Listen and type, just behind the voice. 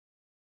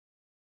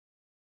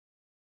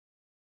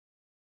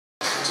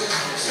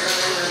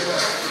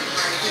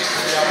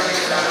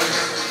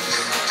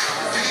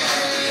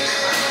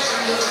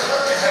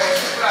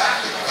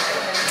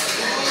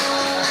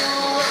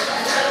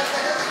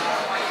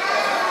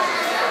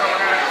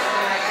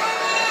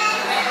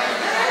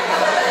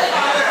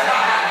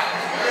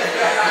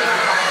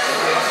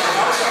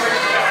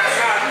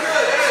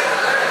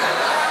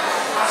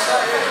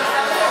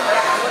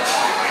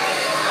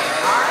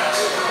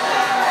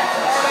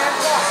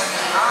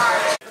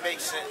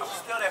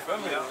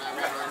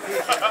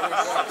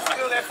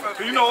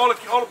You know,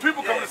 all the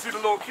people coming to see the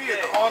little kids.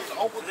 The arms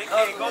are open. You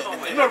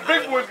know, the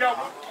big boys got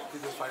one.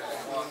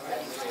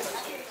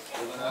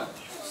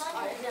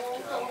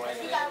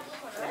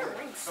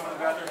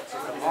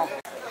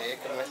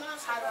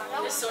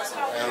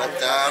 Round it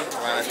down,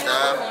 round it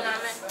down.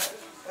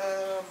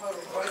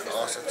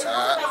 Cross the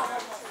top.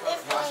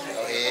 Go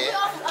ahead.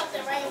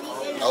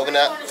 Open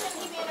up.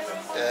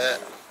 There.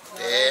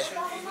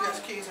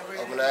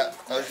 Open up.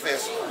 Close your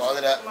fist. Ball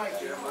it up. Go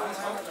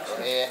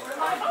ahead.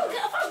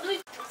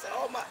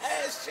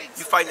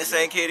 You fighting the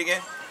same kid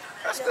again?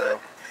 That's good.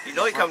 You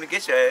know he coming to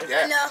get your ass.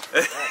 Yeah. I know.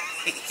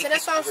 So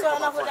that's why I'm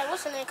starting off with that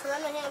what's in there, because I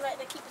know he don't like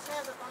to keep his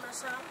hands up on that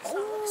side.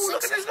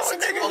 Look at this little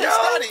nigga, He yo.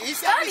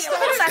 studied.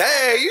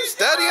 Hey, you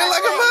studying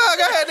like a mug.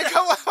 I had to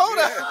come hold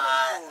up.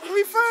 Let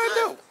me find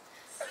out.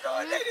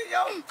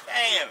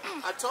 Damn.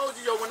 I told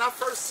you, yo, when I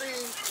first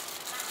seen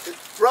his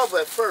brother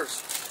at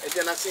first, and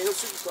then I seen him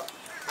shoot,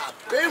 I've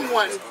been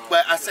wanting,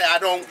 but I said I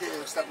don't,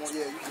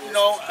 you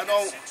know, I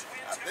don't,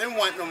 I've been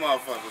wanting them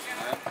motherfuckers,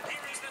 man.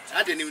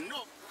 I didn't even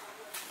know.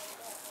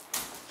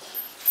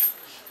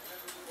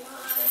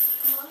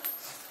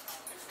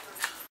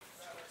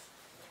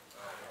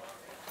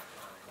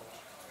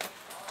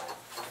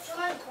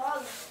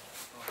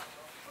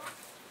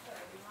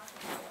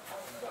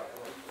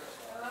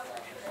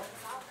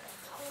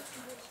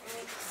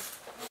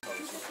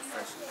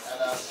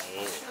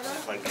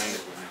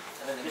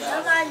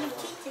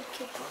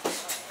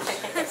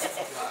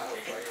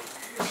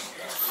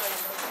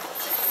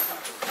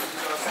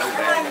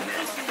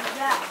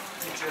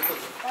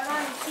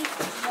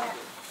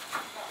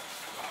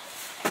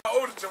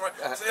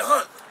 I say,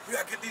 Hunt, we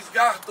gotta get these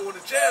guys throwing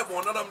the jab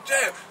on, none of them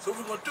jab. So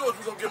what we're gonna do is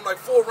we're gonna give them like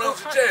 4 rounds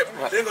of jab.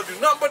 They ain't gonna do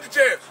nothing but the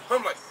jab.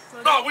 I'm like,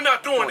 no, we're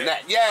not doing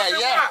that.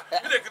 Yeah.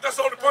 Cause that's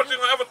the only punch they're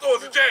gonna ever throw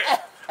is a jab.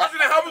 I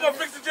said, how we gonna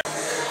fix the jab?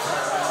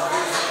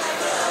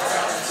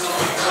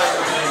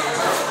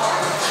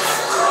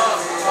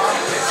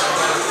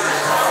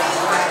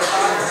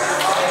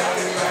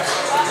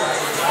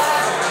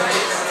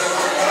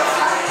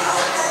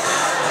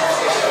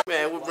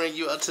 Man, we'll bring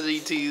you up to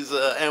these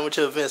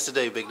amateur events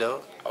today, big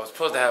dog. I was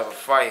supposed to have a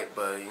fight,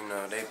 but you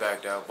know they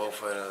backed out,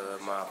 both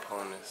of my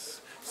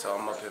opponents. So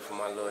I'm up here for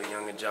my little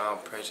younger John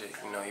Pritchett.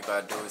 You know he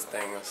about to do his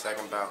thing on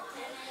second bout.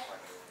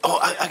 Oh,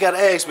 I gotta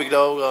ask, big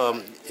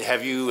dog.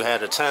 Have you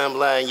had a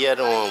timeline yet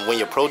on when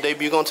your pro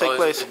debut gonna take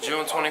place? It's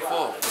June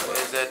 24th.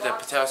 It's at the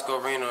Patasco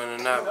Arena in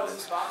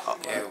Annapolis.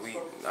 Yeah,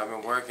 I've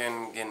been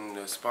working, getting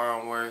the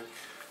sparring work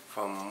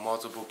from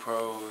multiple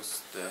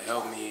pros to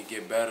help me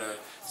get better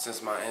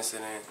since my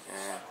incident,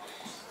 and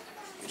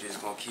we're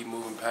just gonna keep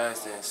moving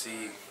past it and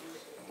see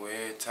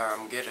where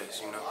time get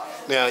us, you know.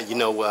 Now, you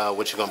know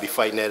what you're gonna be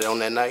fighting at on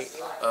that night?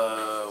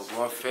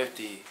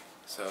 150.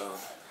 So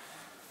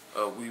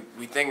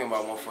we thinking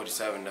about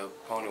 147. The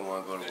opponent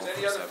want to go to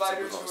 147, so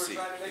we're gonna see.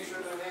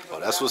 Oh,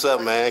 that's what's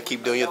up, man.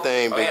 Keep doing your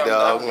thing, big yeah,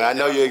 dog. I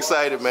know you're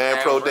excited, man.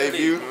 Pro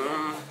debut.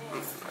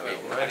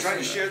 I'm trying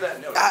to share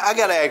that note. I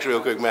gotta ask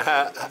real quick, man.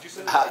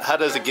 How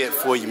does it get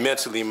for you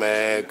mentally,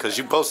 man? Because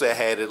you supposed to have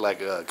had it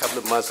like a couple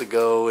of months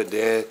ago, and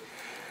then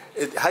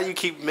how you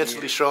keep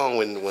mentally strong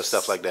when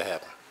stuff like that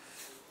happens?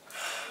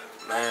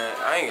 Man,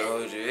 I ain't gonna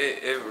hold you.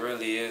 It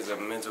really is a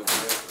mental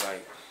grip,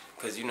 like,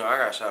 cause you know I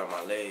got shot in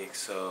my leg,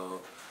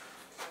 so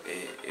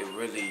it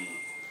really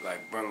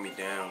like brought me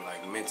down,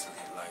 like mentally.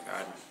 Like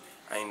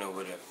I ain't know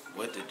what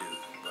to do,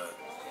 but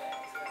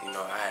you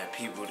know I had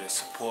people to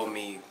support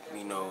me,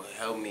 you know,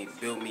 help me,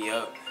 build me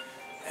up,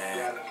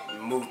 and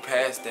move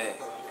past that,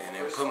 and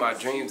then put my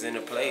dreams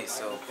into place.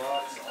 So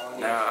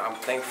now I'm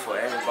thankful for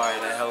everybody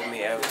that helped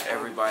me,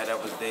 everybody that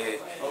was there,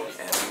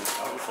 and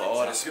for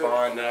all the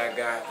sparring that I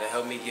got to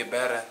help me get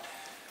better.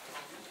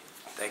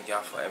 Thank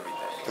y'all for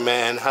everything.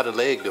 Man, how the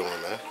leg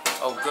doing, man?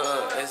 Oh,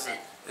 good.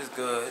 It's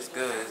good. It's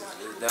good. It's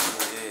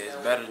definitely is.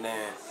 It's better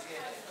than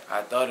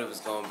I thought it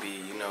was gonna be.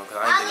 You know, cause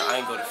I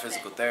ain't go to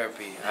physical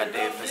therapy. I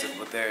did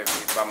physical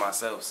therapy by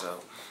myself,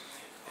 so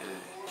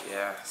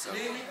yeah. So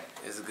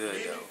it's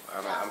good though.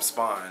 I'm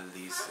sparring at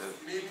least. So.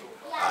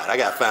 All right, I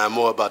gotta find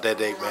more about that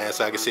date, man,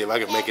 so I can see if I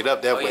can make it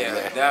up that way, yeah,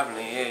 man.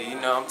 Definitely. Yeah, you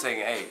know, I'm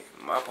taking. Hey,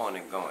 my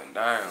opponent going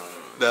down.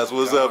 That's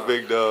what's up,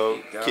 big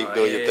dog. Keep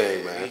doing your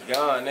thing, man. He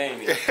gone,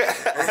 ain't he?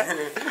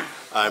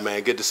 All right,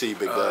 man. Good to see you,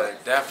 big dog.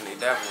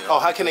 Definitely. Oh,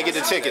 how can they get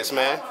the tickets,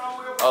 man?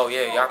 Oh,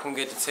 yeah. Y'all can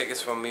get the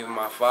tickets from me and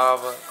my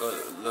father. Go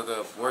look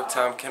up Work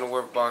Time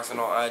Kenilworth Boxing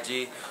on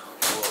IG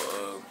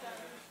or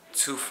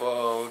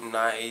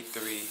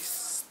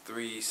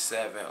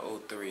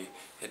 240-983-3703.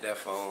 Hit that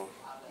phone.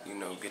 you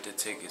know, get the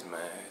tickets, man.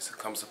 So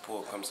come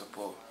support, come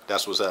support.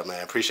 That's what's up,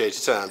 man. Appreciate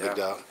your time, big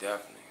dog.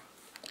 Definitely.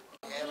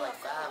 Yeah, like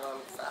 5 on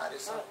the side or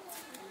something.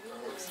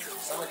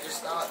 Some of them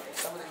start,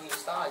 some of them even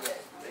start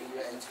yet. Then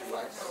you add 2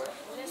 lights.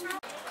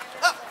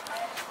 Up!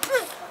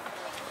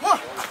 One!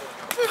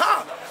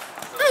 Hop!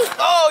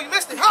 Oh, you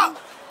missed it! Hop!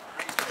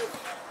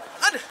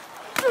 Under!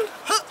 Hook!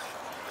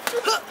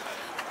 Hook!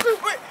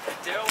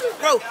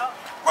 Row!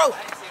 Row!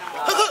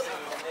 Hook!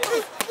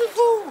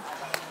 Woo!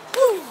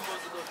 Woo!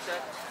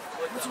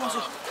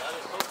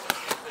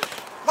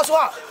 Muscle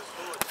out!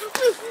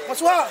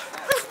 Muscle out!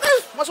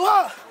 Muscle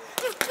out!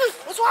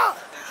 Muscle out!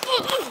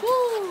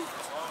 Woo!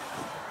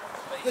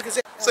 Look at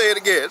that. Say it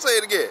again. Say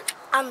it again.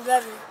 I'm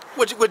ready.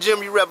 What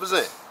gym you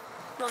represent?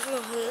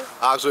 Oxon Hill.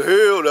 Oxon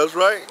Hill. That's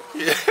right.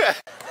 Yeah.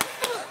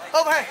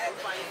 Overhand.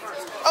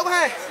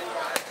 Overhand.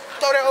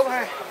 Throw that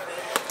overhand.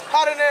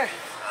 Hot in there.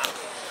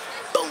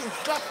 Boom.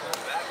 Drop.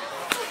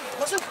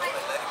 Muscle.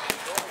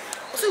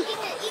 Muscle.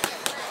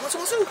 Muscle.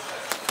 Muscle.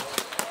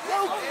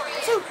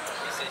 Muscle.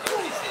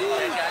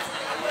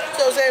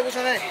 So, Zay, what's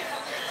your name?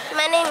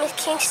 My name is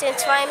Kingston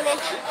Twyman.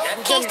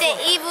 Kingston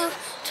Evil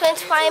Twin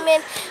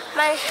Twyman.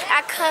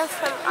 I come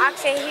from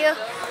Oxon Hill.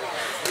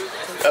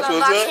 That's From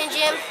what's boxing up.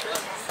 gym.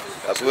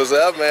 That's what's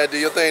up, man. Do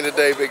your thing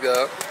today, big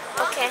dog.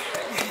 Okay.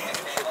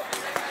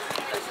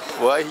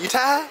 What? You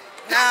tired?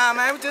 Nah,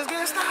 man, we just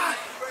getting started.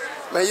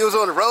 Man, you was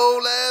on the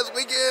road last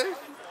weekend.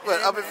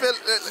 What? Up in Philly?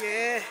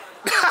 Yeah.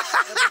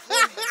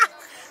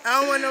 I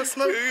don't want no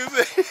smoke. I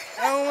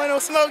don't want no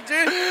smoke,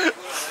 dude.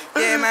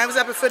 Yeah, man, I was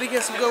up in Philly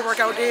getting some good work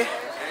out there.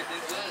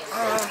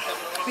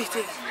 We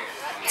took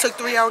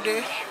 3 out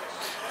there.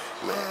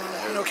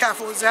 You know, Cal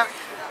was out.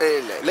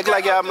 Hey, look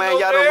like y'all, man.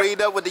 Y'all done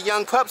read up with the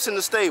young pups in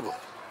the stable.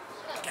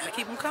 Gotta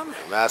keep them coming.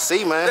 I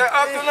see, man. That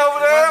Upton over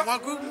there? One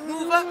group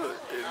move up.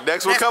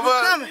 Next one come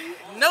up. Coming.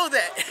 Know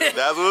that.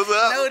 That's what's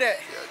up. Know that.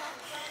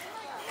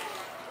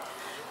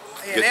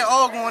 Yeah, they're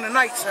all going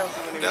tonight, so.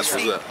 That's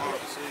what's up.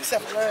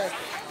 Except for Larry.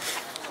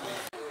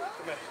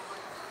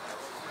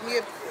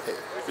 Yeah.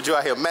 But you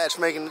out here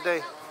matchmaking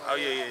today? Oh,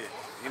 yeah, yeah.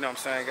 You know what I'm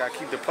saying? Gotta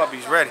keep the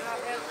puppies ready.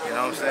 You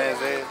know what I'm saying,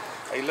 Zed?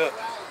 Hey, look.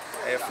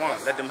 Have fun.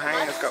 Let them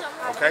hands go,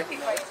 okay?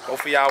 Go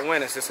for y'all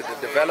winners. This is the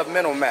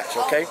developmental match,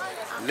 okay?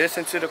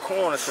 Listen to the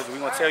corners, because we're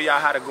going to tell y'all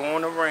how to go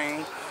in the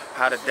ring,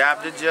 how to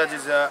dap the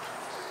judges up,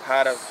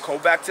 how to go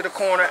back to the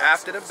corner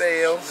after the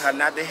bell, how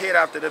not to hit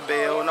after the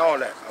bell, and all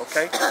that,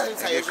 okay? And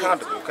get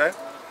comfortable, okay?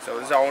 So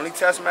this is the only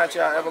test match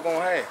y'all ever going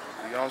to have.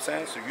 You know what I'm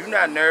saying? So you're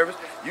not nervous.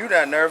 You're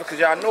not nervous because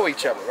y'all know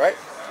each other, right?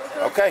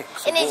 Okay.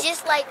 So And it's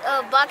just like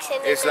boxing.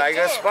 it's like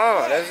a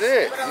spawn. That's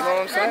it. You know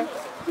what I'm saying?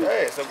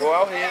 Yeah, so go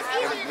out here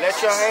and let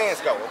your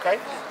hands go, okay?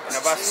 And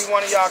if I see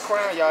one of y'all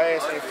crying, y'all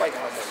ass ain't fighting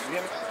no more. You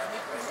hear me?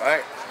 All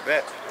right,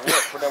 bet.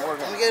 Put that work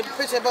Let on. me get a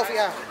picture of both of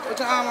y'all. Put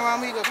your arm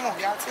around me. Go, come on,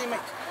 y'all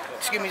teammates.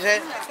 Excuse me,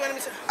 Zed.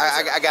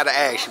 I got to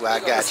ask you.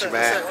 I got you,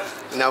 man.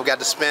 You know, we got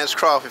the Spence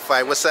Crawford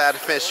fight. What side of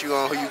the fence you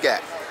on? Who you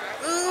got?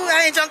 Ooh,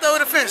 I ain't jumped over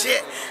the fence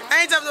yet.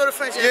 I ain't jumped over the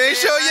fence yet. You ain't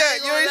man. sure I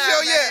yet? You ain't gonna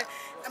sure lie, yet? man.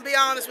 I'll be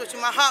honest with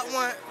you. My heart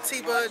want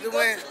T-Bud to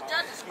win.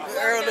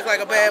 Earl looked like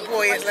a bad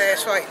boy in his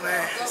last fight,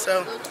 man.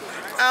 So,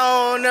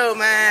 I don't know,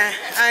 man.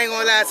 I ain't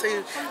gonna lie to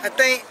you. I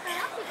think,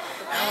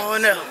 I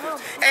don't know.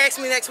 Ask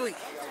me next week.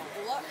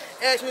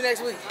 Ask me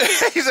next week.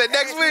 He said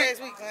next Ask me week?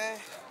 next week, man.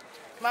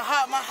 My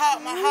heart.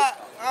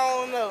 I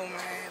don't know, man.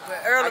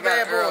 But Earl a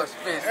bad boy.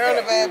 Earl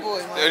a bad boy,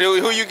 man.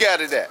 Who you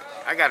got it at?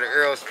 I got an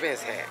Earl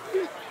Spence hat.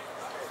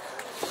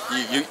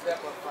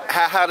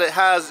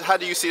 How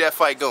do you see that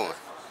fight going?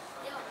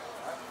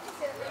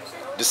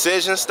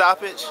 Decision,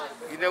 stoppage?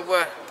 You know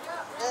what?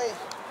 Hey.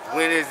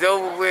 When it's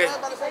over with,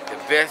 the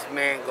best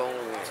man gonna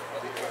win.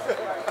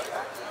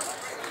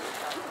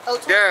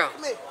 Daryl,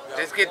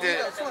 let's get the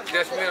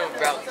judgmental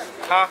belt.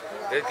 Huh?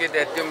 Let's get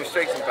that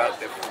demonstration belt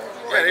there.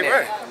 Yeah, they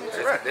right.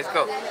 Let's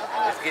go.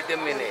 Let's get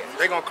them in there.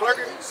 They gonna clerk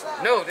it?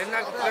 No, they're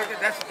not gonna clerk it.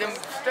 That's a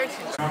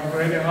demonstration.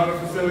 We're in the other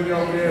facility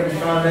over there. We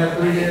started that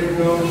 3 years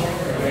ago.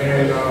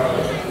 And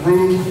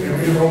Ruth, and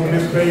we opened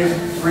this space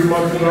 3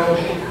 months ago.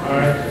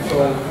 Alright, so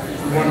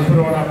we want to put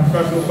on our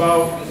professional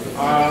bout.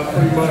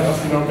 Pretty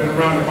much, you know, been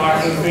around the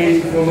boxing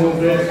scene for a little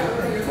bit.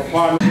 My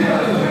partner.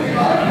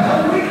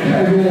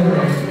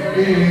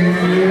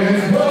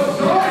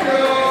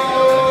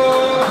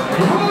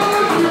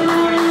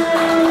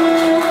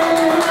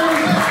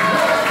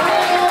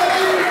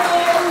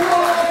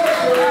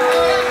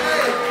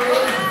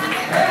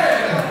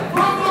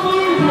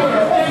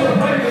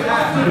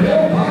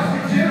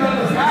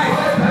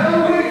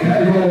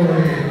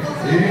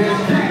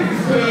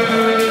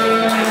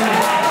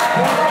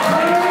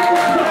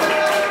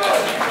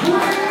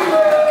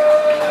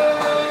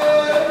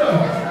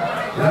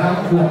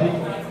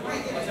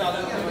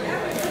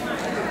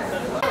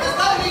 Let's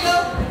go,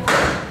 Nico.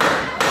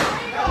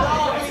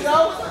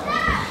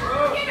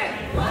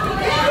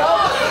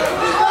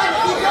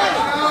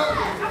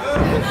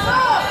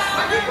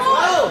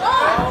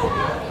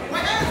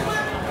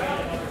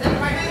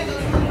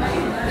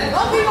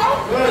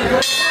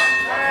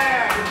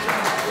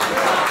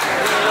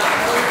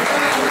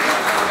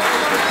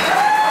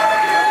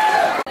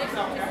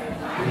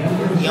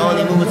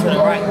 move to the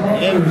right.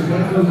 Yeah.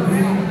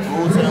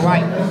 Move to the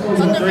right.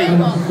 2, 3.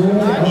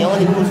 He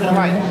only moves to the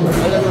right. He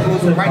doesn't move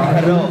to the right to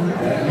cut it off.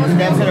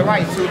 Step to the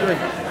right. 2, 3.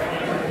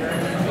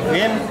 You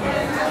hear me?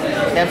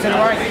 Step to the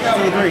right.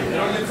 2, 3.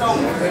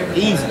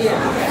 Easy.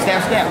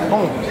 Step, step.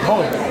 Boom.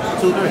 Boom.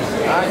 2, 3.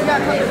 All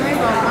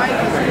right.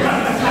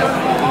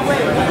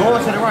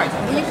 Going to the right.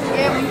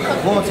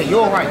 Going to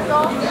your right.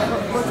 Go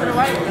to the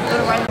right. To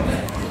the right.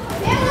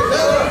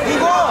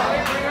 Keep on.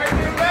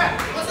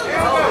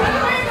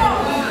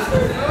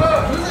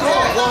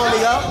 Go on,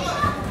 Leo.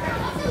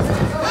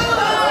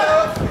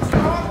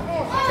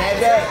 Tap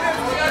that.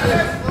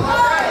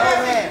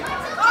 Overhead.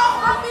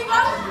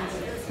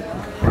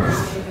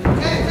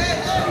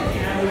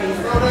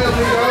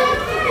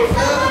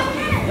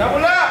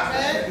 Double up.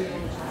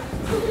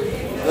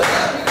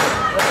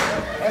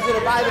 That's to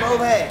the Bible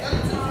overhead.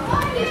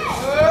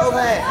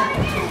 Overhead.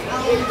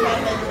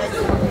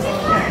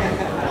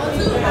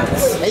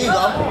 There you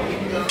go.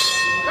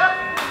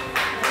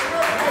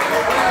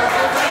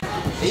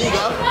 There you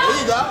go. There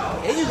you go.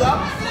 There you go.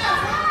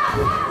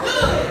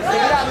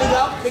 Pick it up,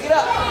 Migo. Pick it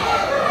up.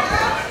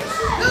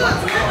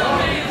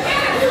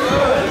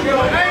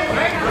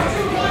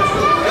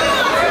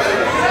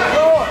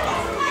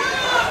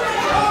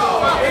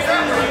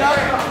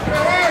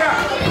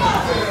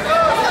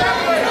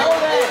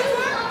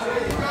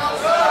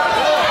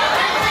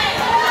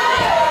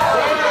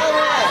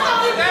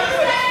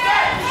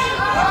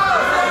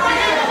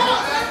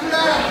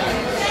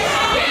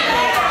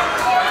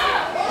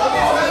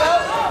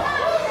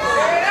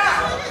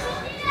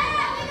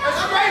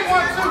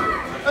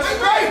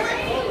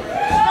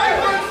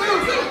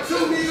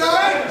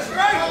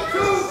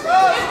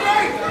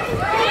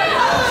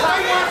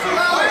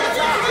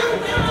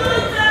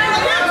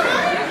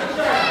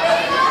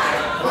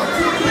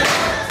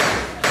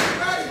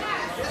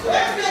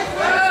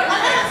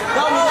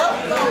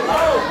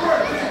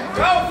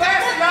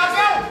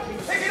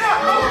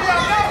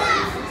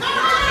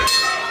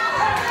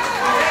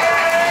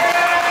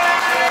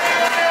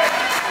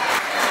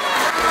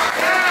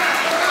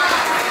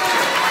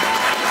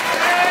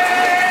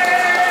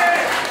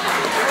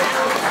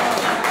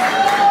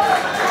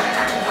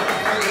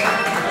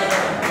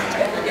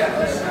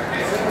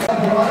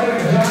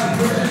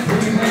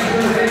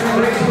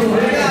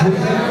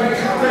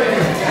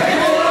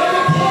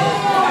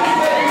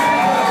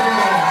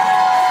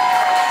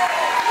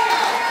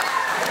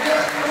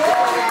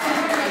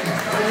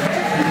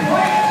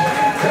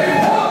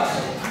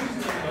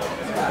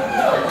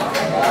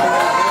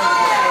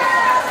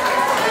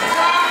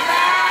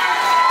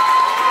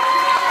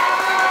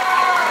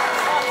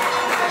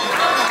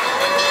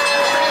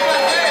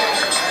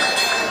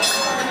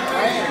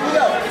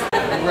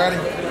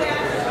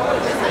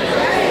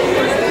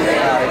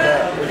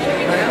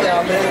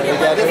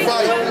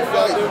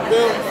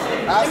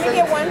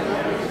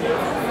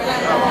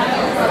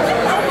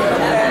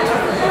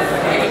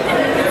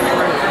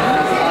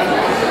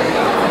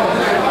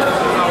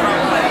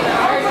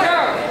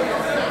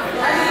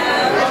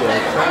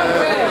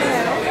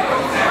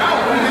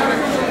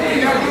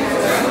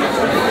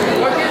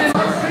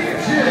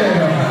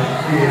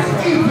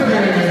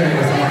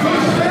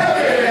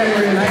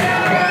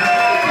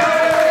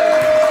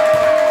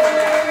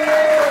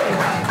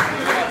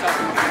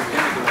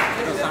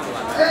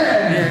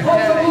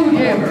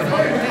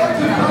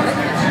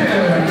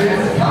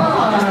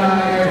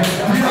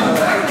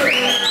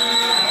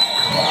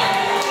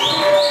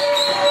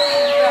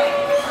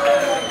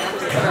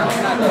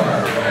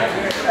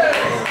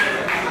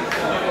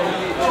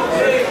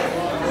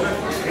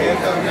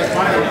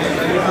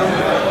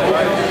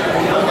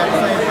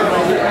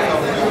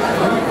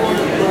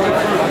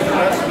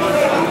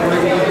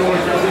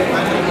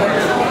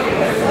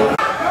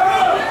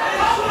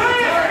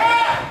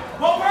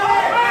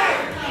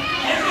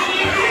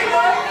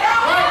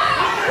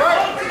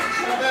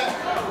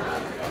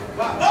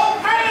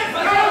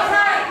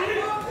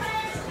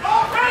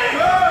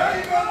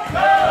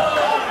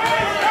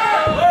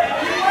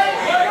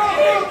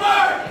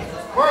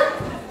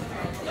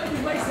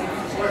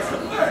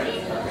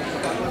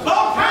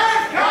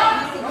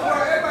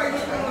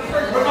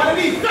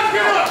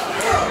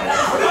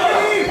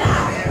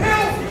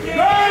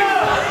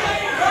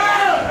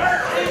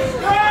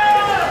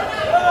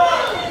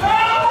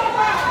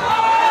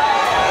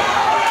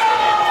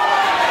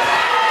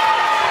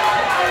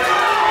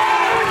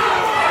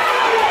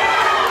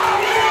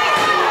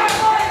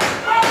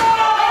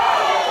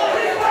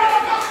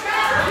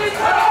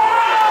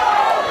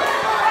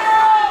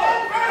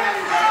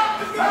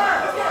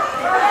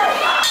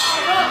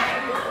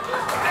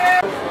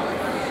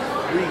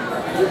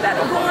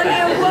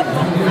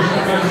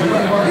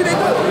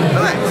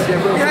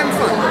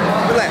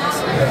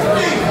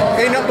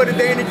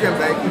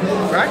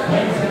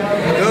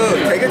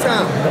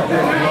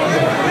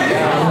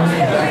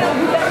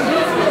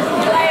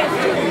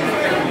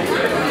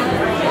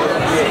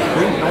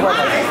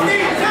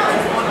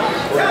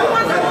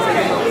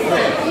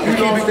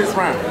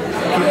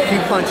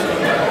 Keep punching.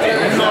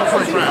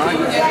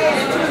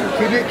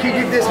 Keep keep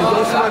your distance.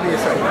 Don't smother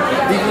yourself.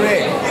 Leave it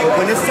there. But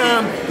when it's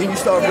time, then you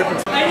start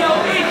ripping. Hey, yo,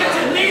 get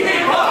your knee,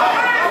 go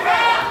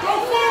forward. Go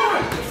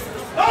forward.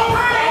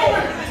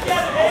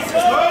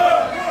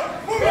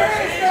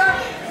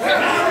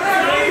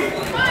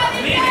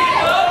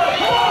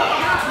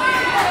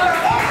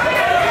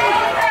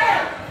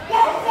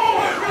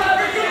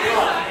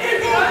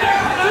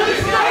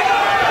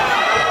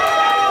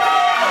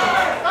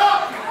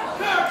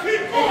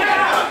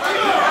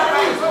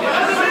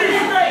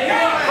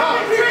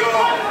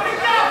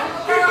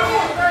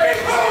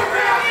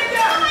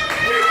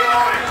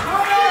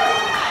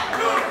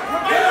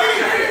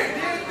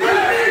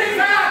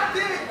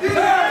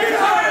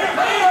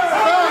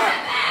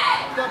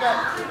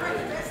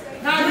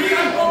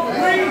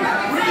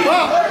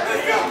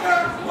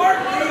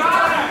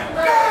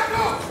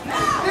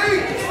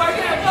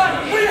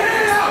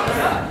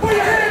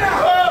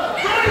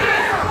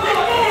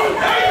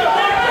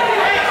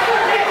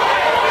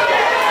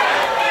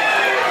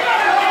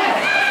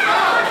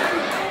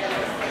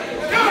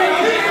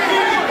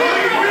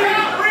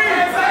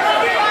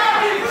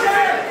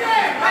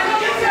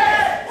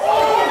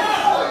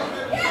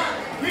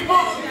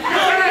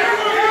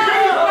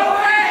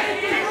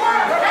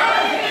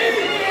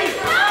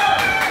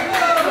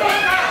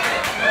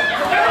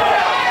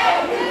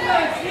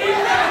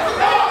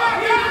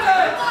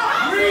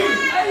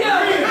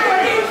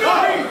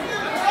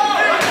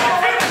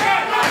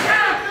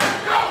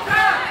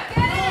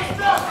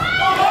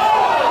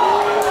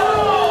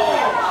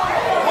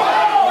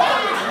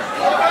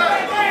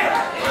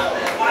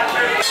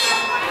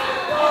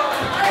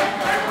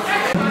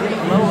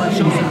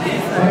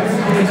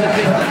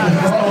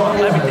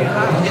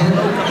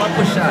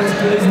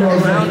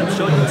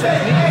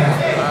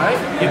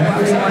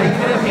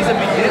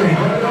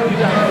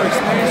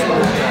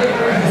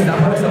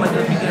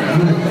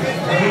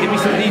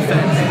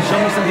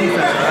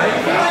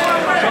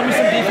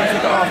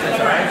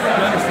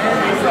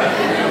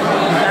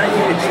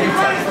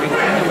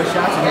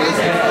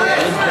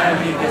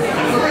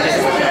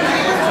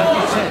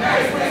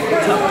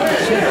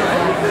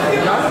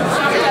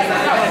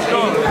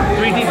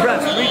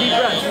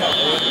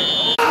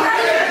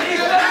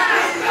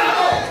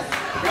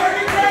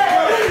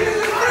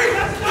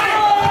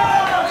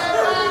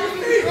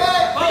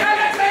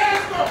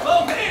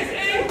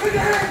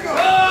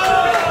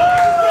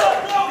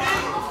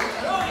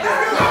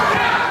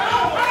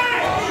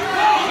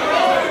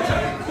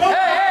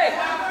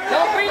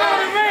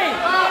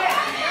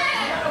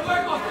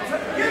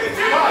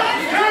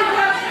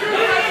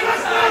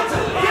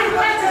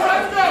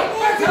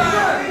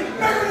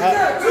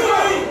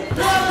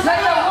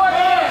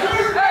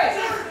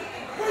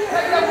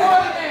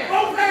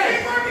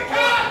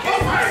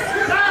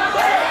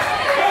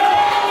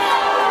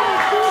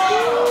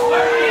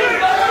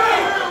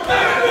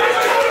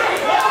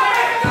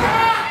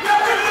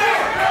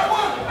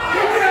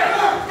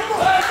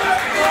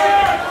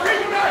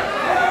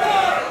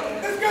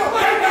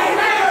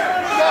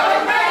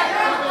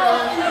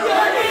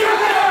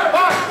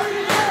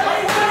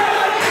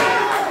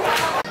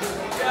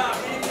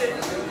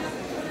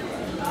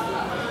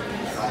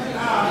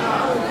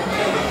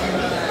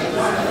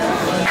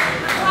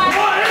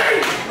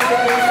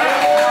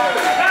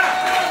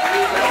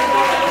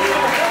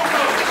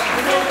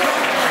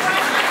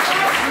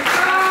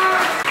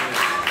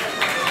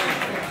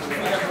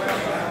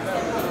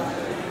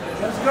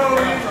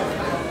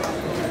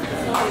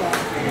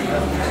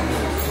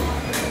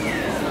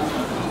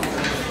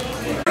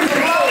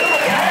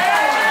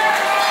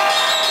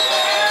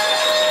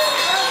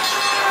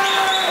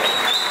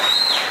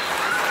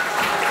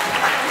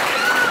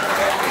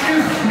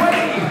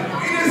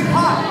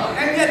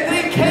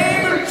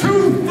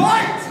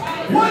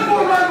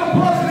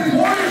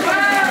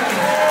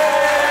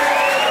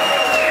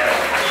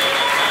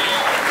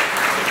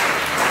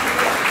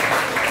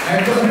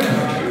 And the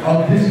winner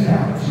of this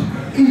bout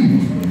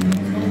is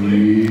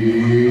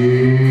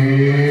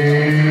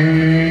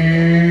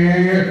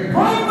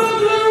from the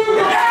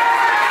blue.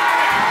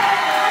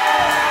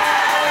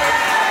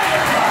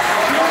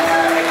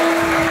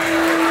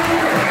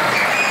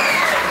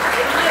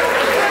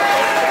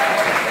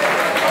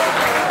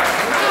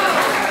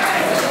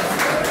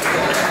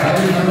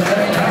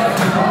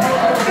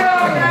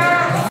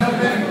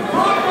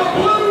 From the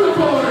blue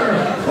corner,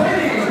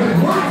 playing with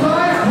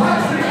one-time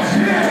classic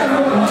champ,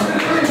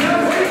 103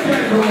 weight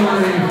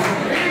category.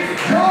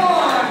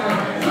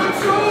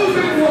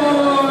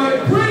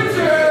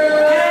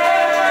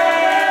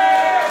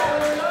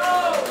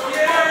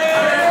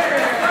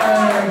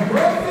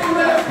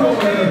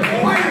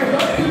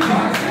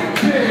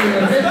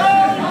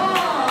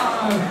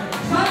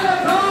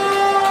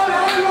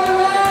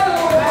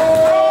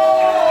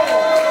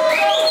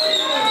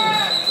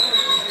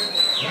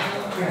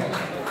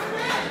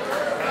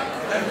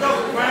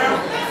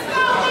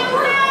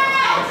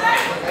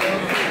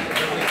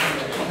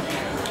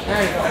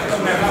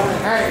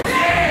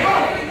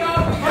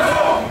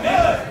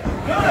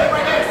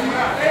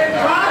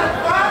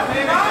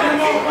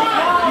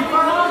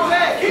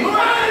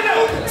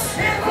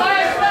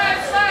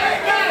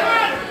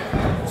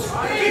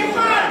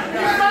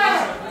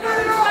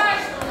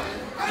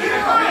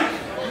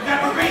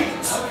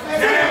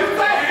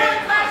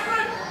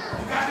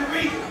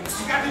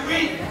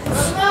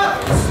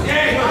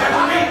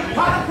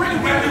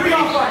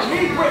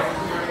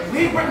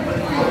 Keep running for the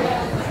field.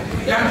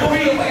 Got to move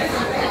away.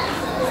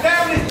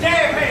 Stand with his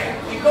jab hand.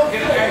 He go get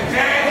it. Jab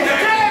hand.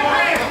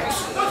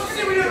 Don't you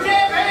see with your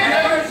jab hand?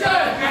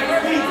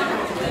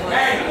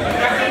 Hey, you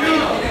got to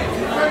read.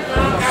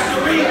 Got to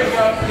read.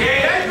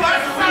 Yeah, that's what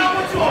you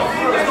want.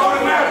 That's all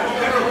that matters. You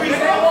got to read.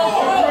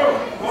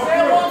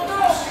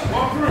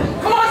 Walk through.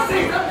 Come on,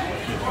 Caesar.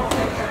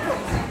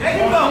 There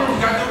you go.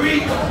 Got to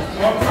read.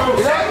 Walk through.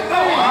 There you go.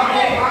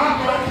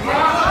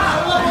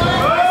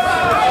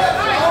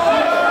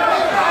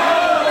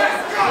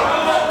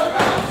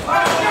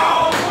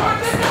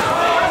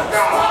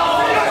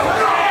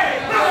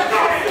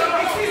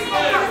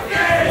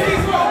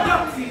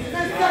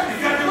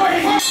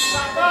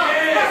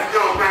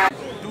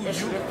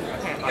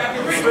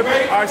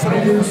 All right, so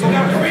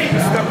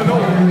stepping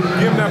over.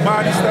 Give him that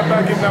body, step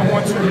back, give him that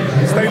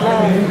 1-2. Stay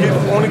long,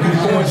 only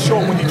going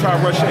short when you try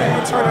to rush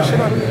in. Turn that shit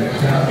up.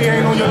 He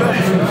ain't on your level.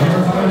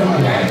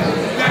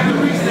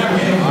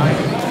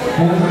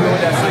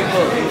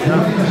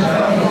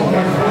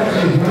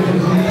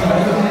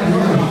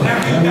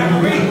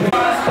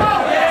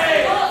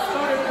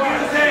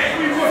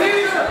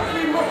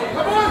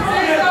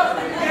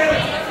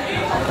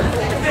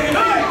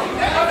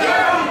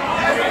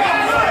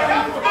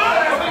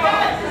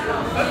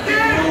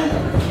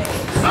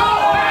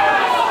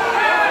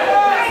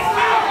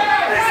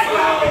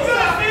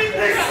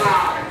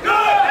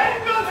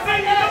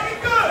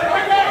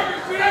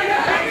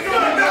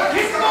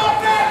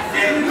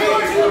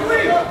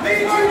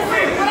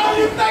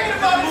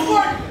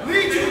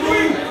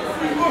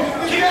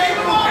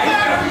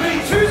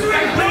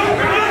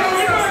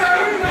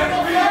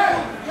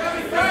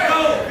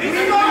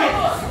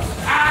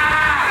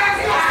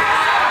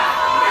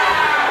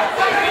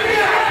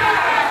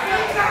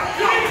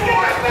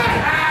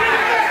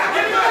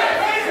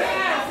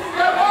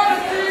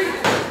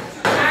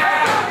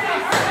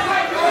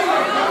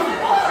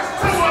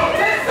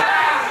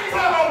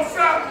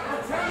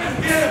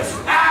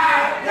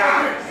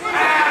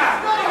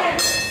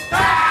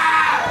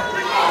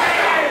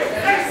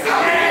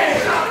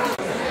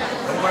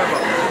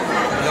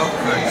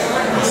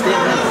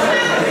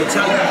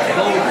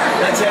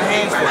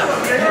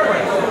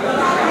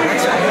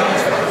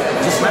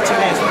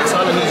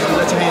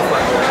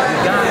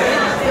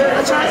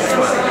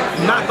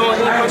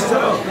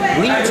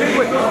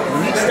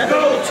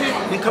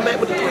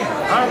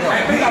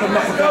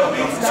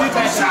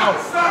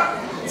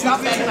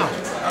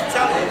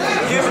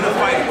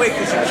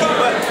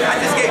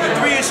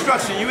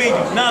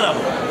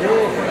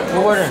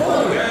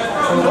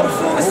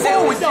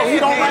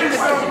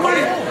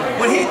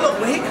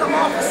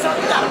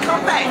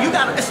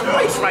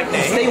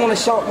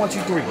 Sharp 1, 2,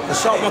 3. The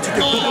sharp 1, 2,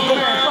 3. Go.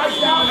 Right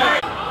down.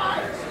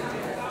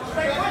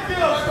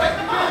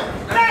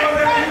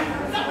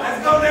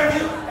 Let's go,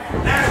 nephew.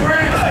 That's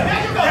right.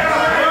 There you go.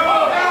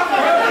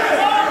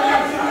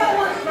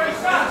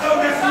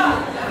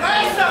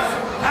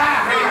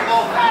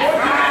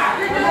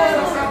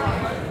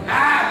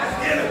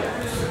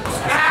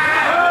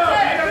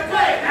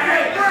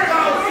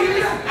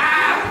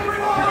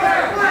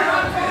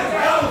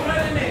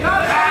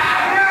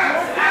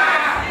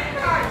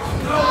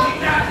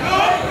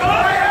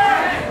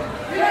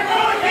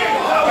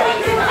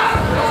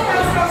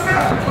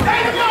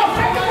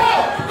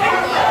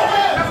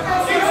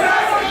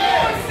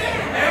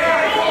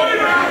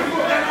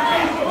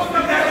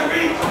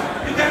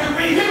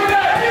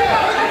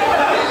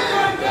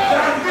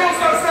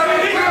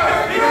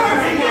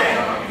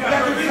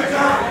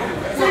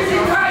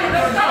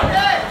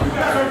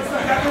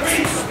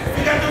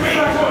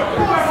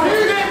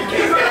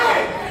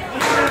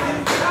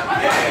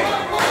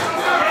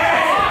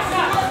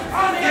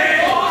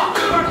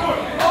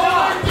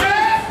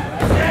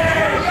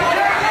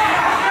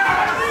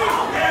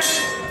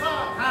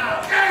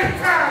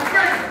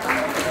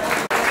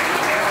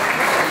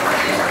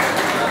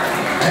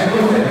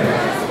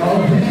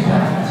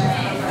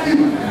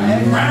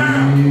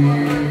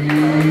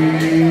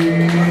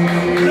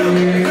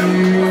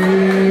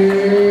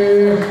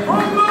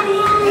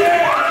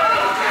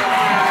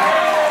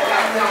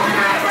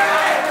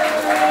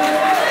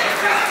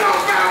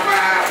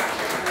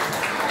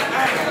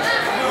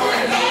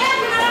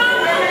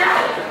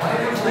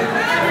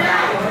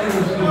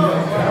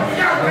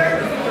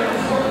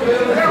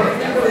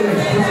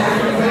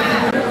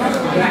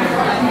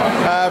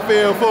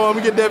 For him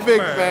to get that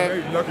victory,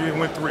 man. Lucky it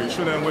went 3.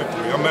 Should have went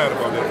 3. I'm mad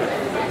about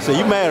that. So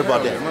you mad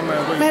about that?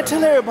 Man,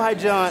 tell everybody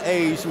John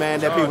age, man,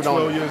 that people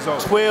don't. 12 years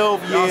old.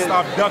 12 years.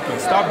 Stop ducking.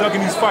 Stop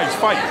ducking these fights.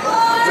 Fight.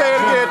 Say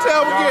it again.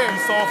 Tell them again.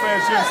 These soft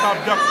ass shit. Stop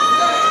ducking.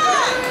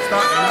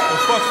 Stop and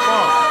fuck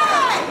fun.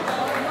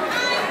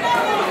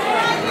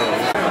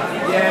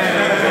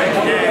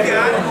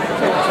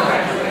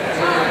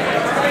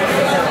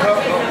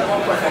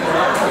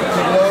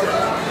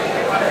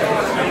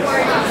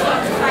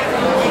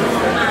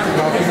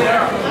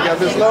 You got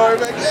this Lord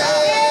back there.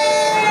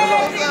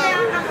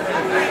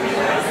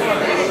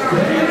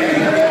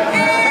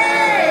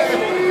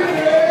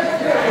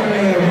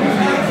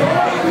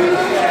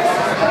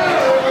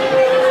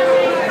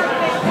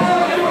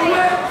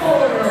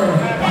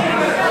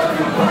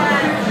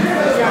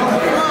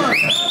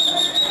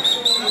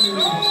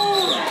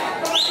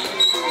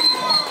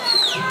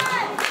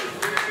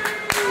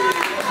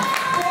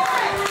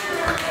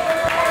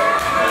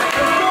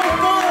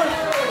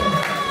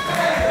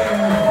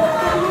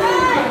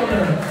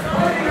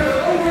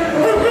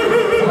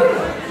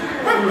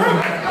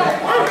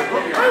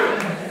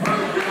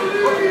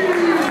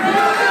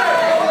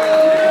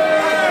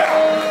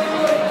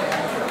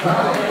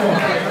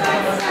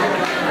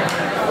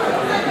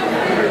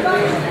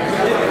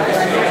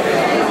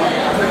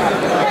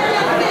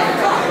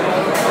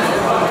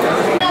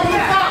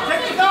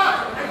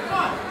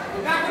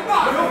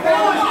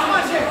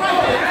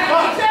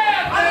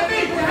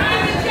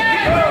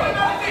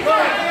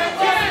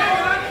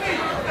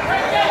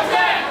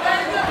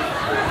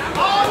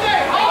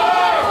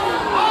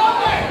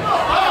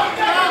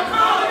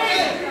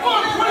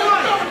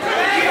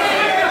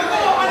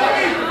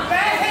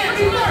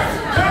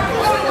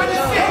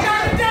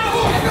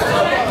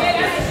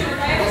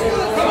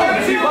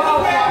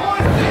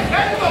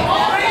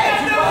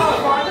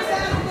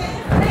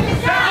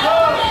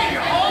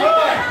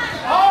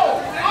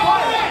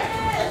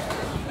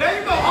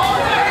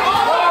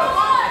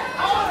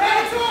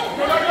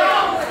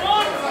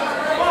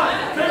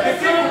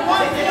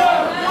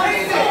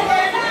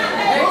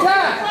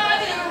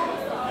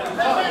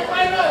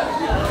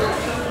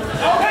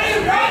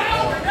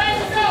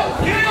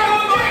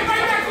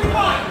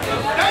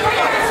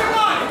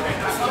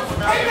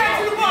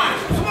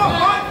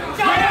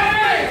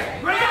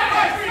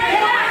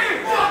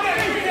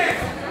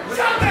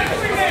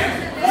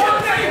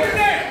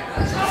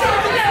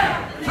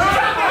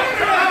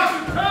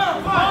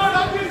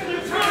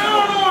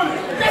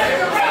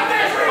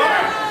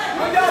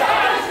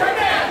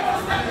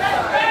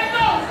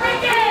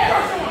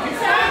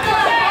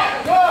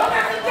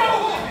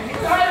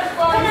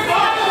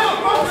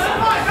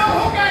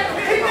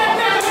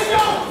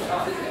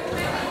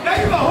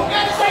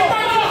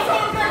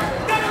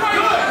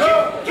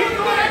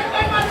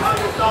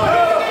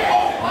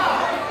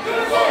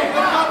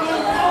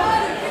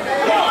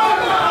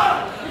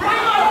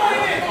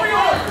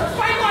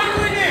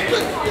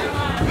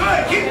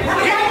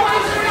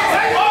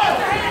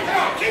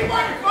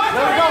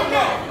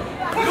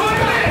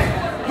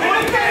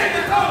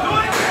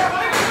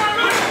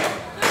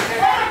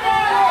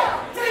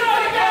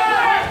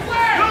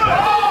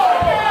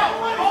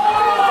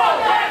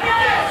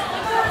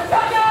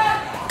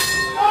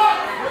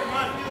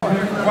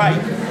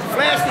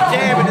 nasty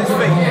jab in his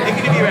face. It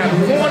can be around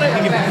the corner, it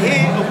can be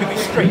here, or it can be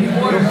straight.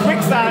 The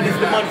quick side is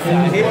the money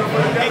side here.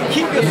 And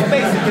keep your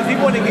spacing, because he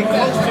want to get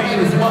close to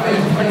you as well as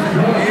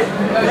here.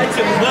 Let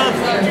your gloves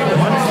hit you.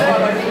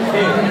 Understand?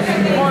 Here.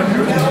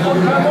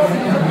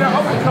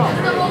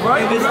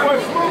 Right? And this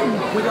works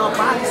with our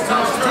bodies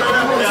touch.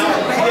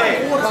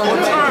 Yeah. On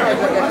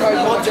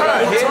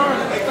turn. Here.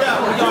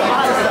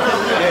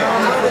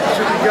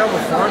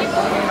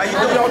 How you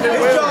doing?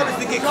 His job is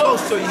to get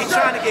close to you. He's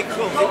trying to get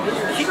close.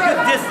 Keep your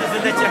distance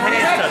and let your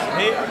hands touch.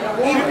 Here.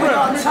 Deep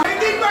breath.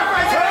 Deep breath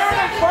right there.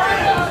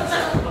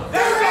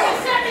 There you go.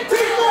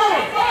 Keep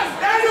going.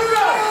 There you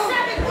go.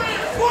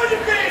 Pull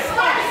your pants.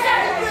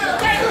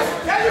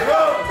 There you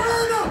go.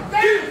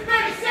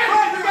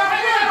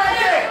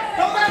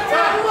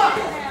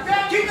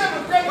 Keep them.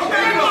 There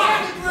you go.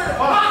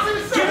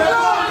 Keep it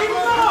on. Keep it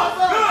on.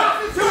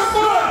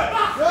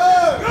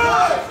 Good.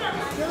 Good.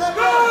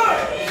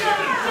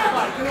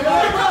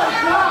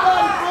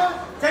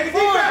 Take a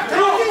deep breath. Take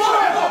a deep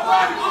breath.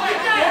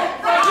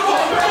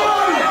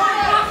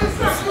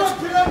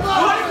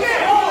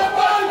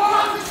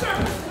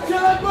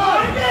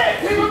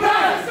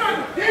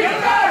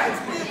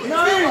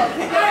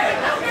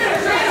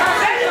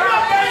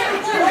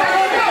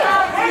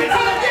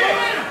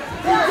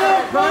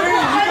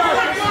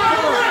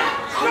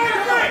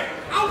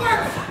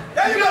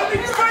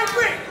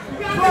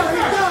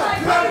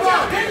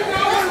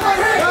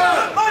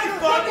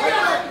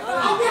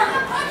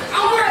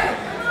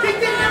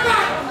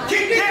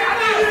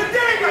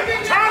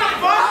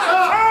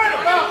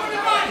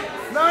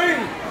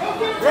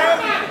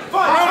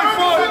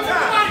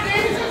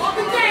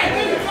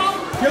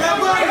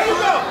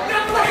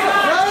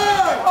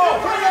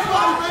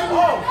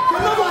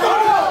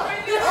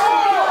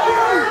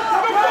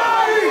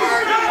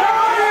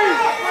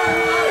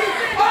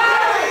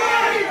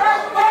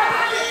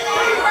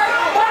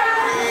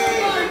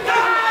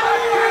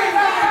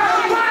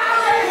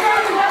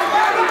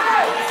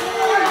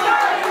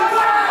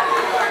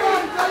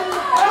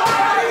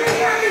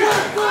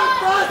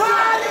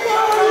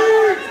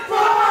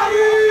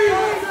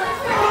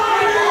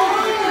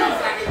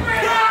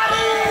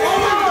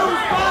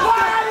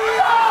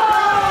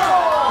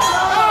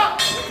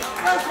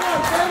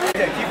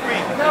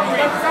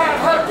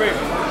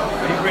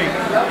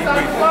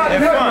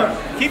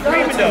 Keep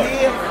breathing though.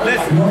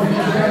 Listen,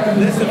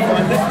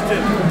 fun. Listen to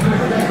me.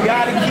 You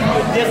gotta keep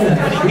your distance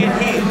when you get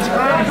here.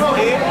 Turn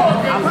here.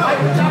 I like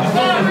what you was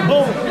doing.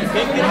 Boom.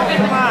 Then get off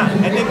the line.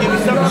 And then give me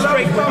something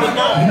straight from your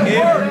nose.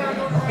 Here.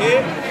 Here.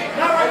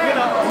 Open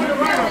up.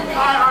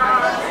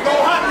 Go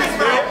hot this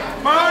line.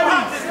 Go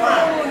hot this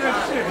line.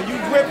 When you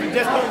grip, you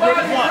just don't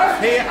grip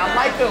once. Here. I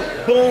like the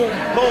boom,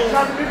 boom,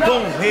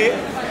 boom. Here.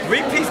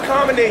 Three-piece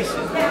combination.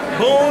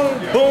 Boom,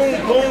 boom,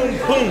 boom,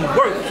 boom.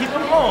 Work. Keep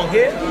them long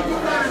here.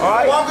 All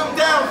right. Walk them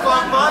down,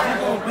 Fun.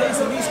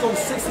 Basically, he's going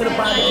 6 to the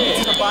body,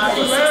 8 to the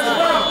body.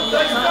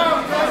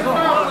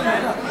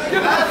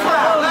 Keep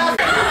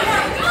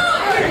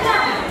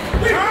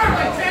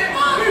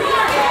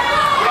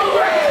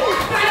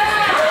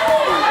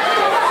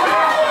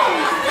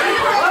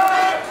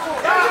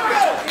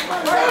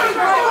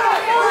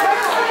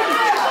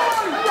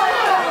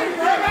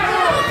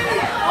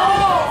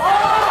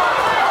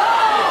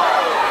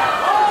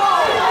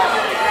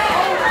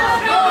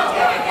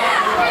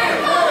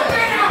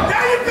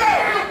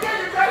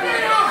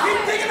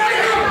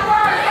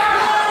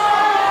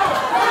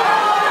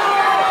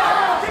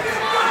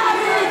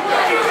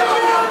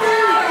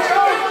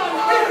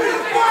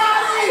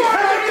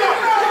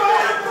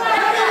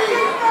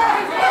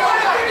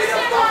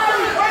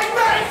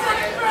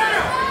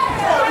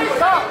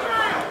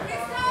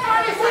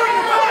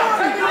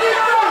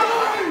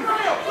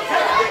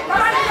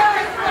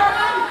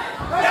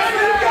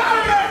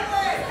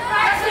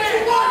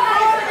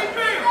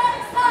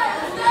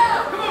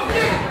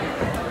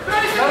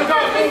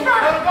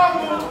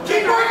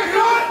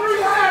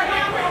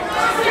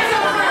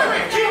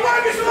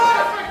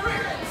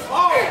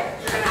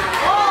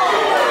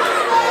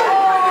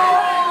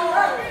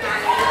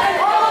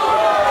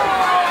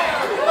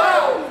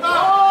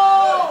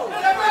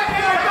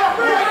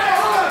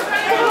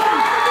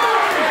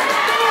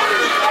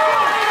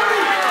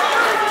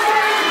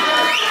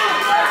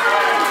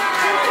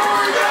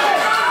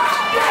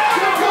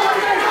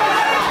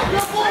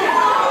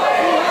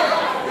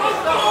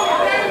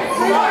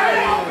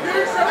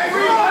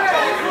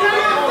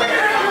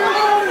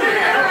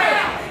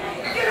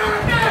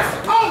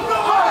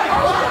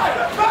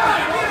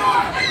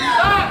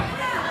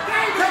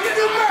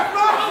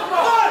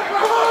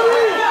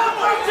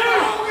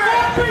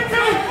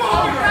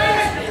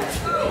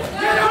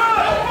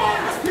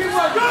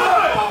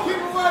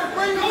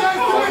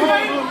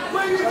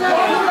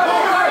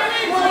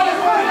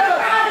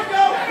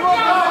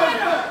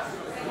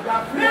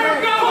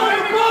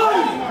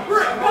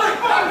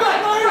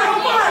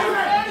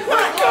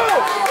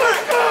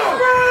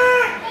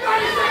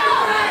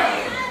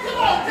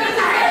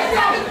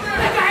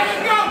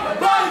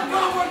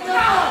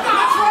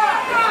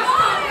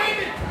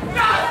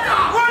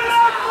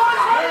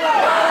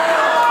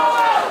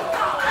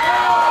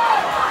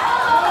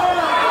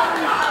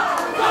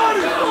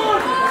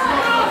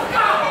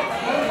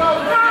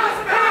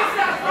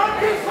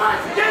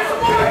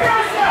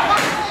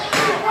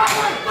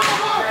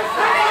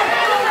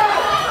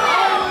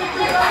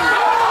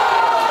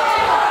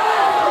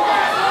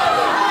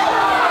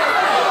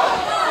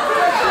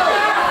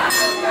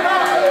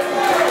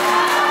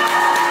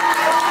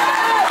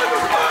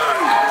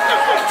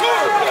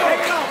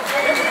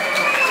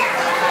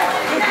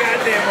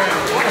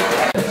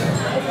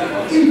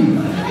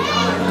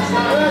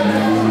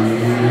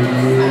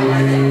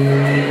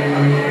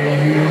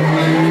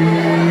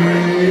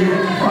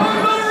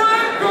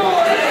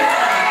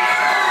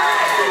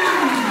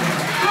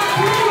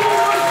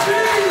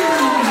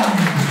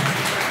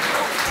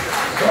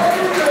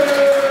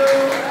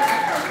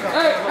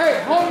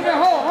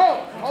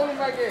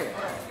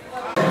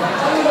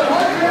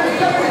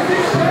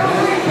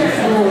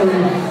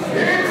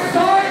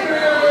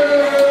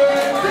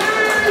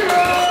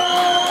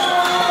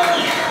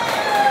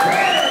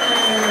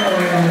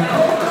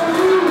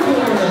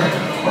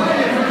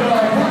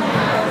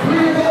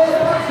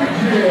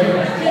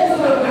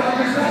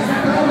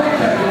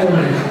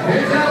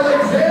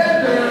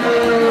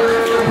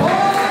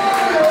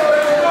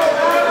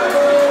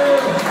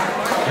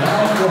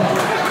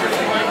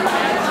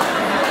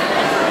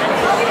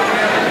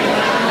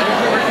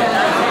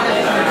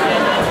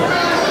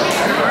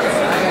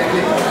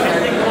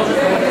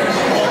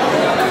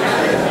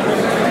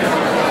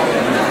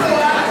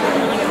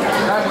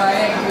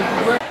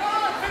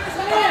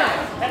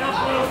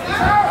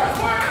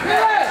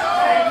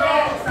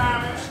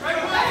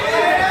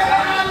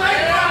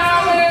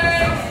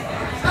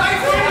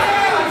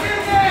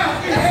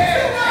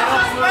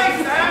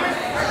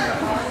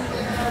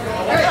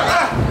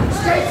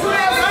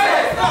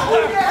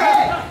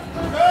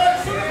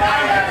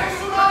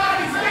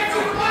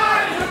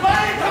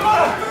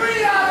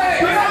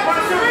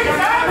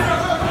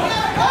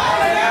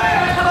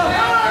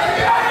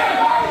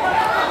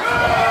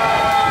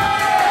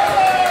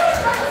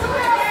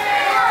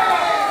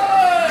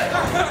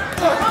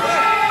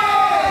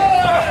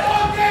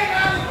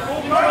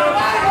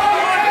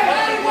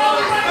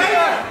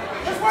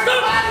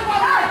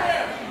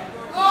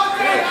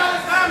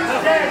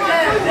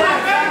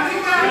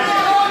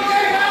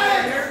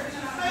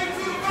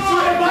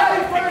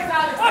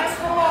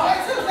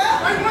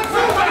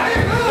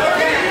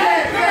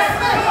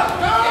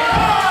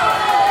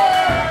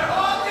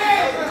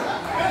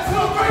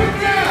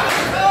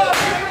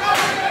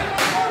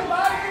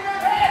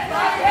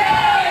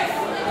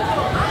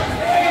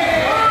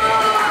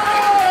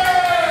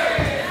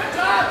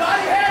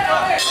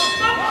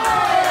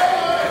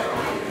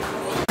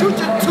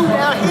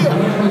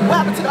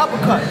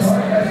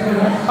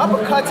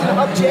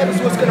up jab is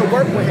what's going to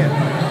work with him.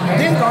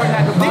 Then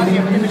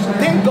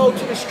go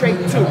to the straight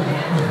two,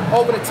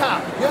 over the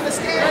top. You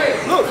understand?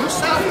 Look, you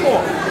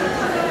southpaw.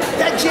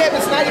 That jab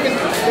is not even,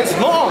 it's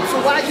long, so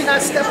why you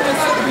not stepping in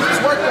so we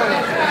just work on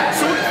it?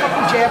 Soon as the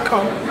fucking jab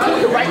comes, pull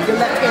your right, your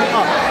left hand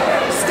up.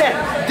 Step,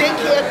 then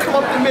here,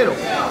 come up the middle.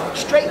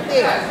 Straight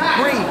there,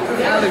 breathe.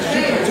 Alex,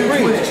 you can do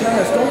breathe.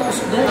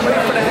 Don't wait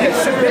for the head,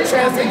 sit your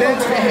chest and then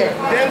to the head.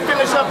 Then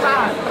finish up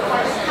high.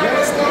 You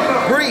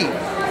understand? Breathe.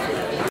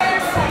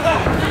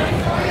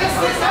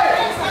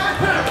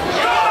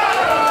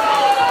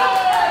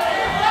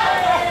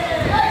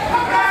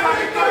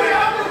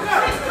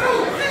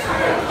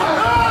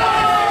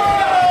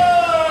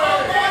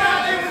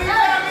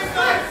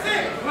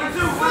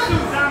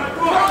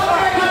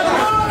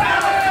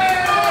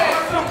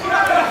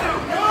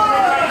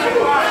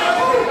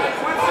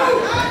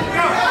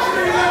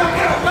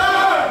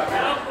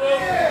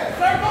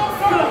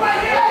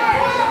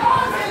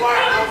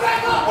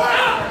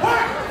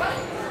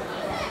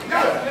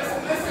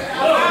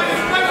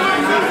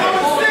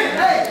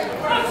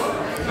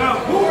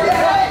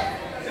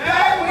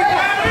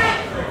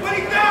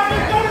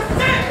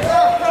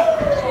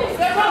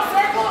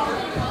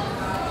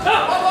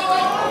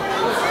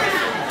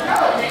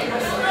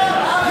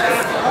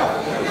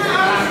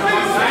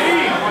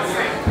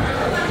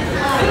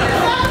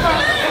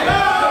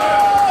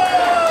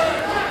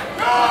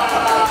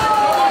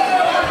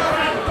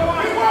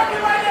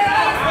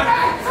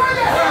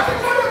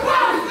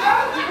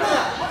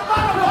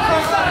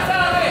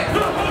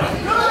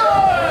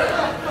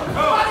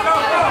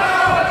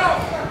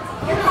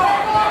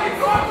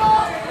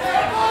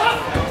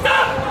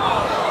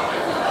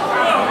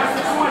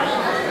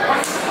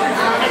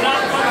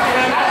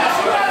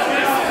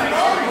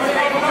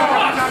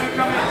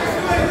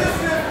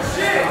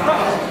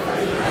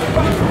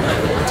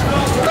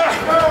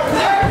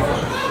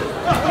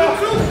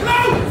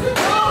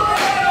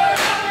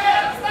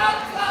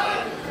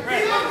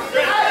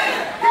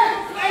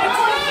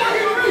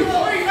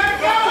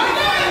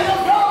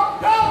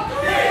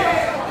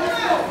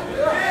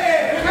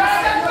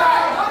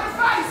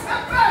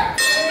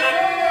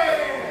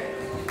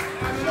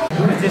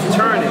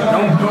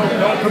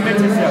 Don't commit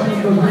yourself. If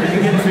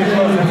you get too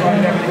close, that's why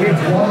you never hit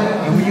you.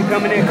 And when you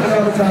come in, come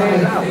in with your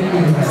hands out.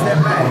 Step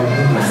back.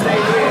 Stay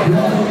here.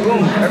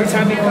 Boom. Every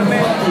time you come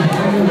in,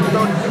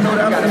 throw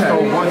that up.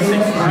 Go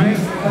 1-6, right?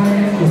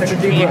 Take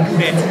a deep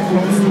breath.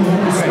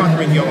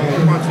 Smothering your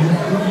own punches.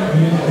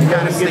 You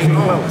gotta stay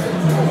low.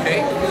 Okay?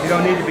 You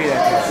don't need to be that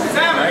close.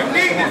 Right? You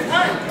need this,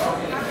 right?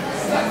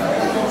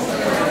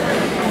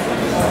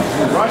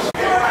 Rush.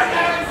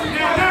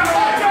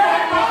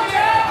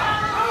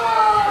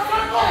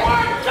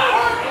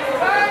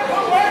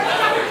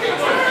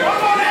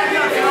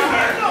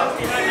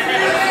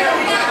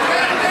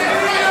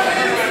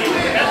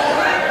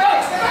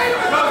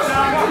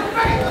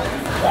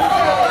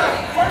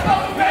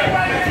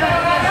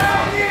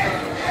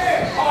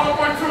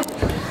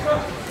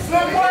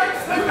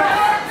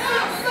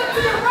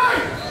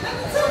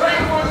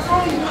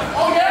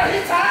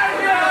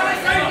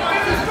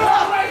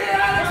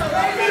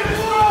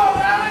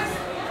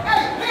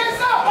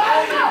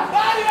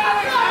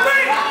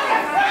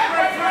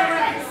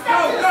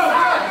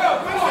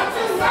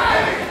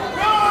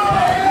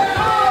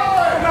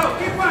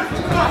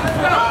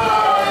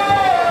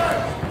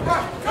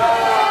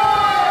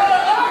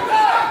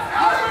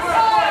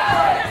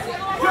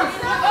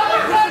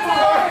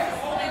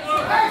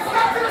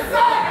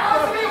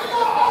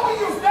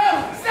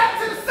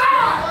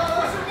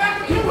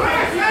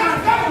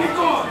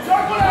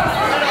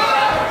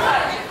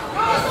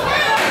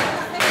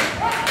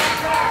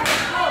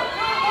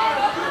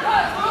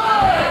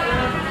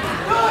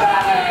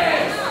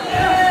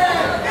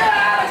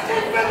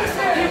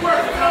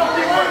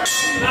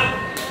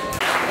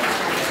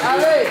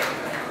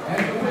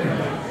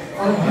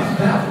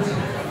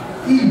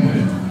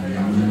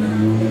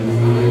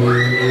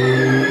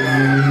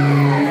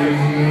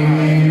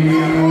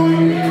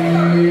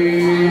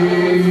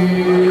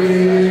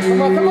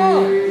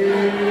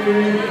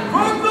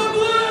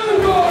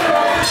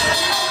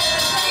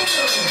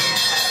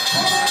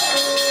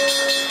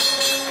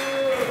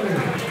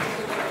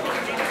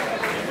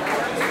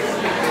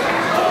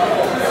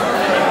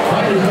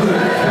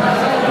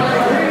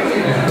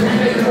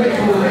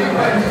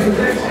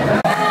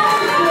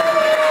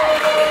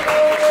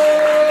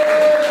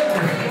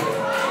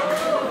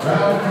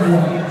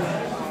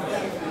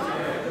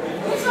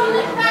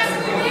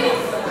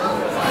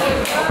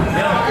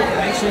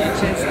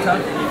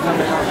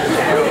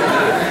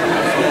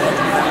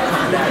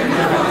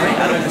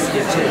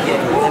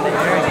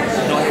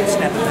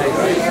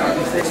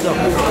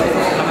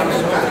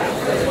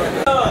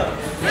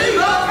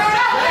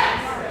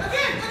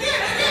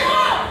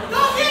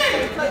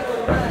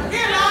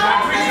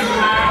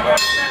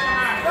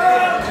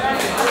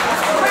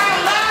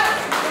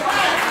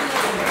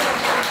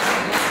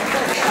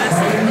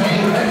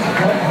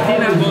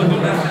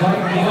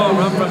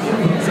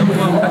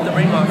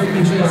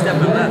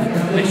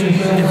 Make sure you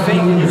get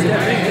fake when you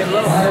step in, get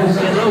low,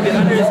 get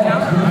under his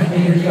counter, right?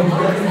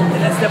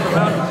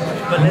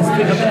 But let's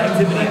pick up the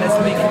activity. Let's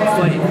make it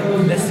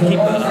fight. Let's keep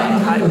a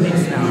high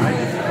pace now, right?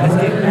 Let's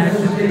get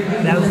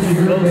active. That was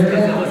too close because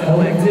there wasn't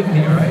no activity,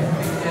 all right?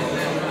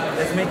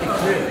 Let's make it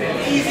clear.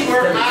 Easy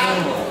work,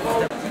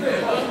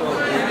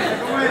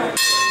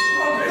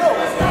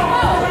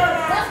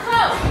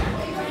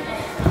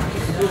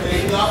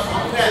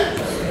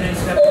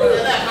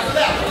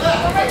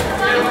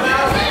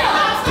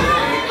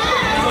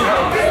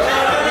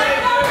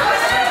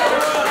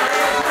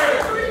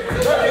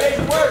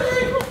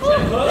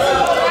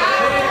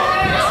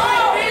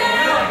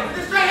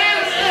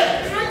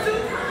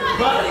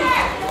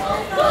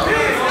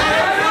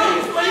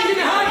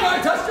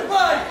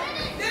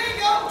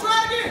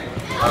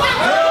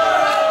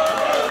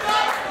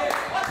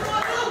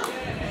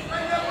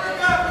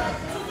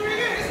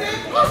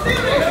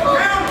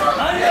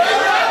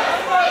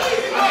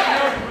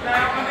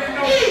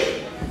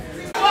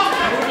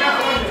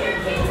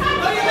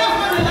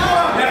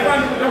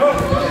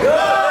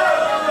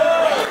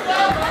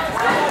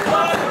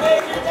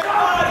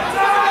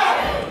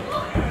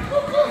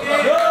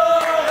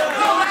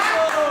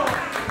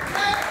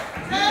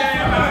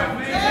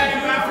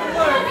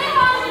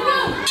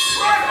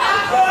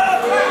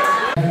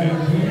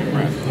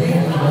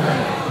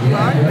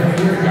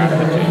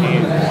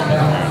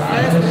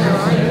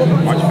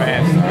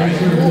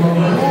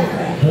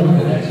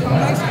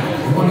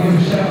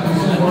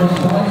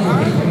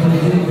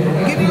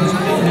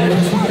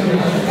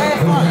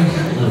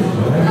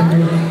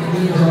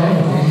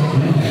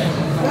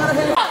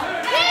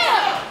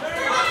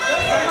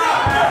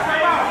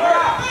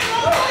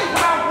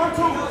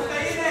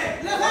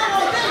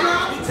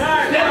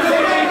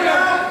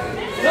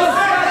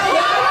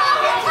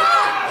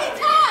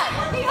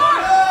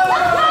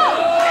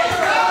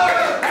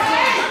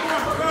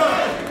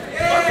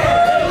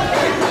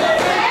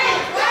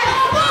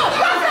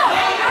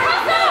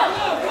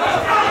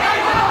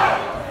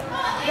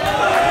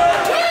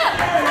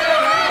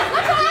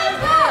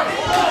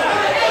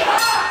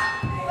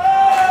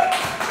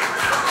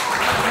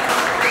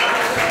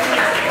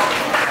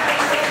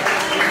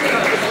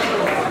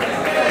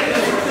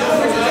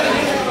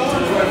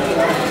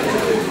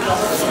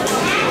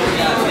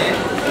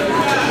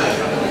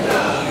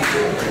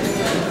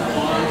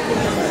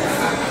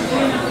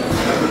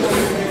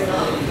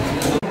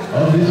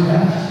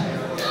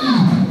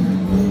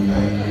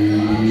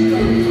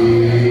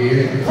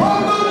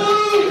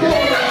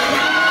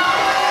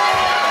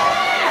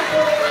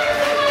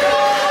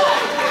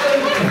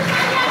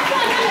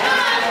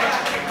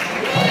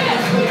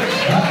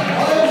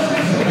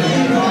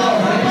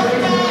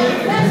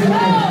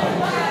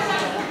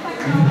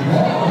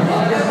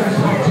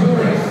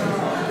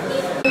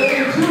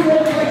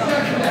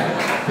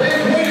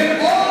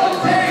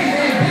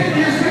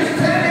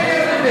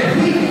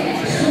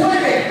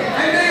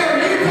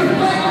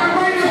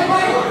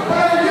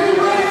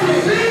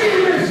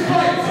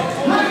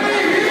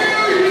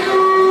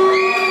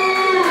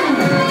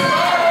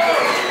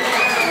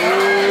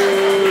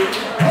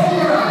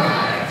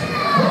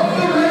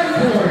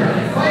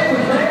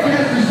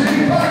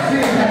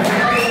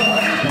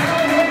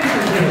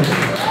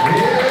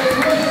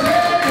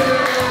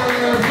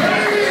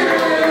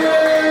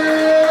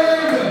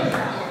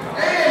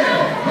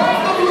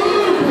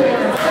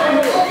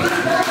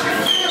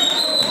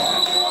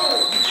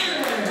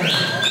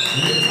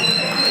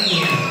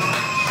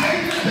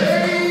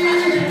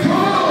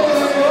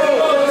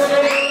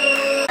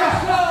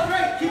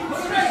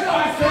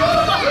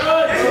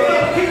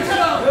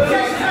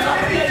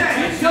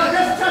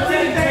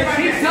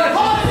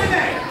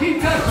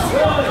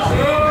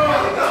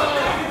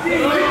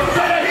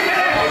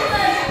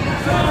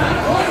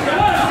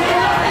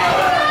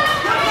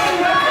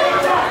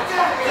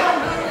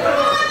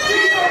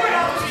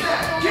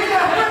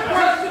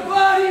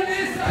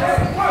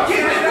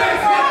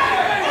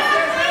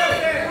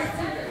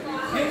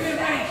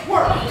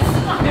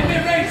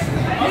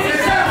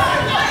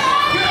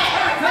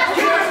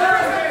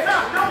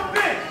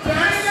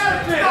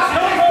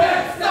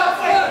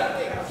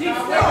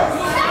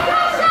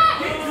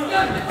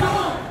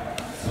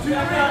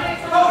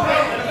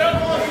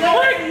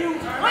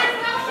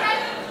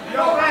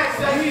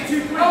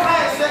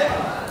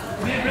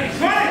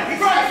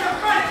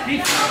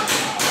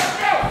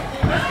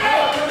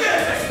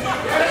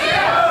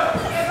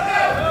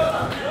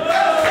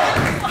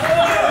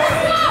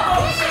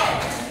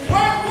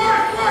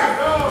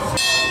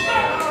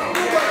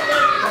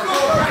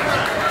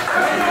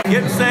 You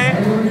know what I'm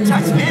saying?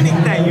 Touch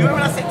anything. You hear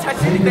when I say touch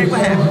anything,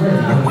 what happens?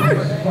 It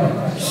works.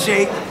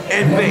 Shake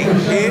and bake.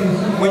 Yeah?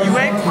 When you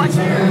ain't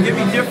punching, give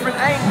me different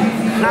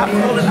angles. Not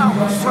pull it out.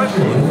 Circle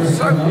it.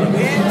 Circle it.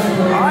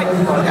 Yeah? Alright?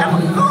 Look at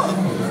my good.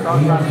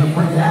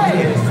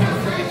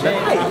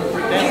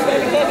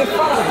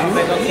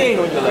 He ain't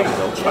on your level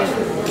though, trust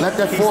me. Let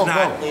that fall go. He's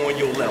not on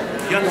your level.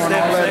 You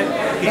understand what I'm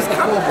saying? He's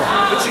coming,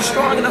 but you're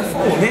strong enough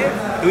for him,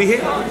 man. Do we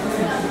hit?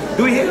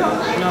 Do we hit?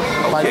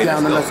 No. Fight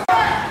down and let's go.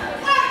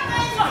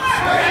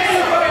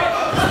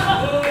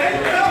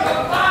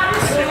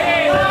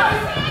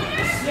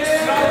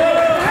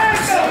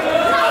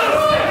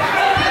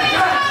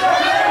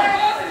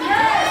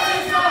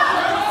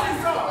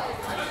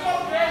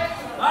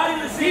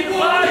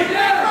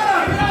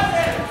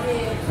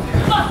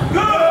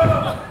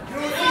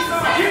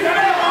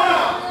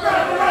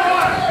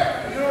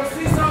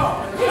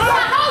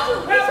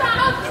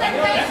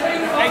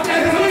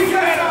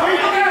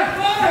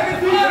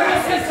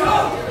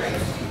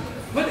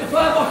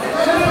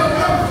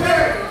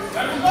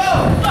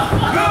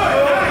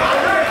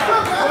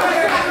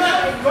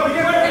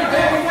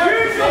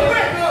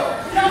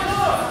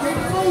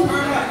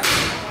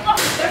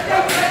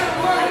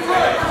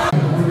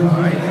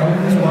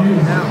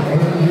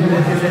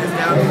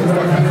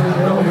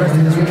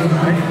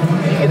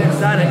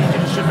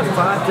 shoot the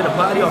 5 to the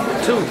body off the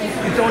 2.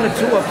 You're throwing the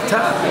 2 up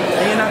top,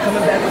 and you're not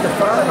coming back with the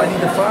 5. I need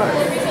the 5.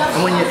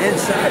 And when you're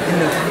inside in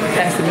the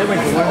past the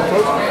mid-range, you're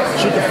close,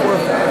 shoot the 4 or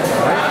 5.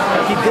 Right?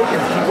 Keep digging,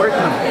 keep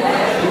working on it.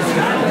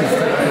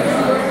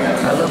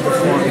 I love the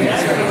form in his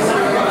face.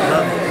 I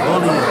love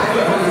bullying.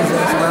 Bullying his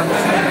ass around the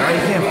thing. I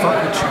can't fuck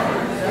with you.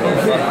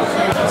 Okay,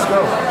 let's go.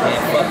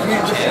 Can't fuck with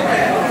you,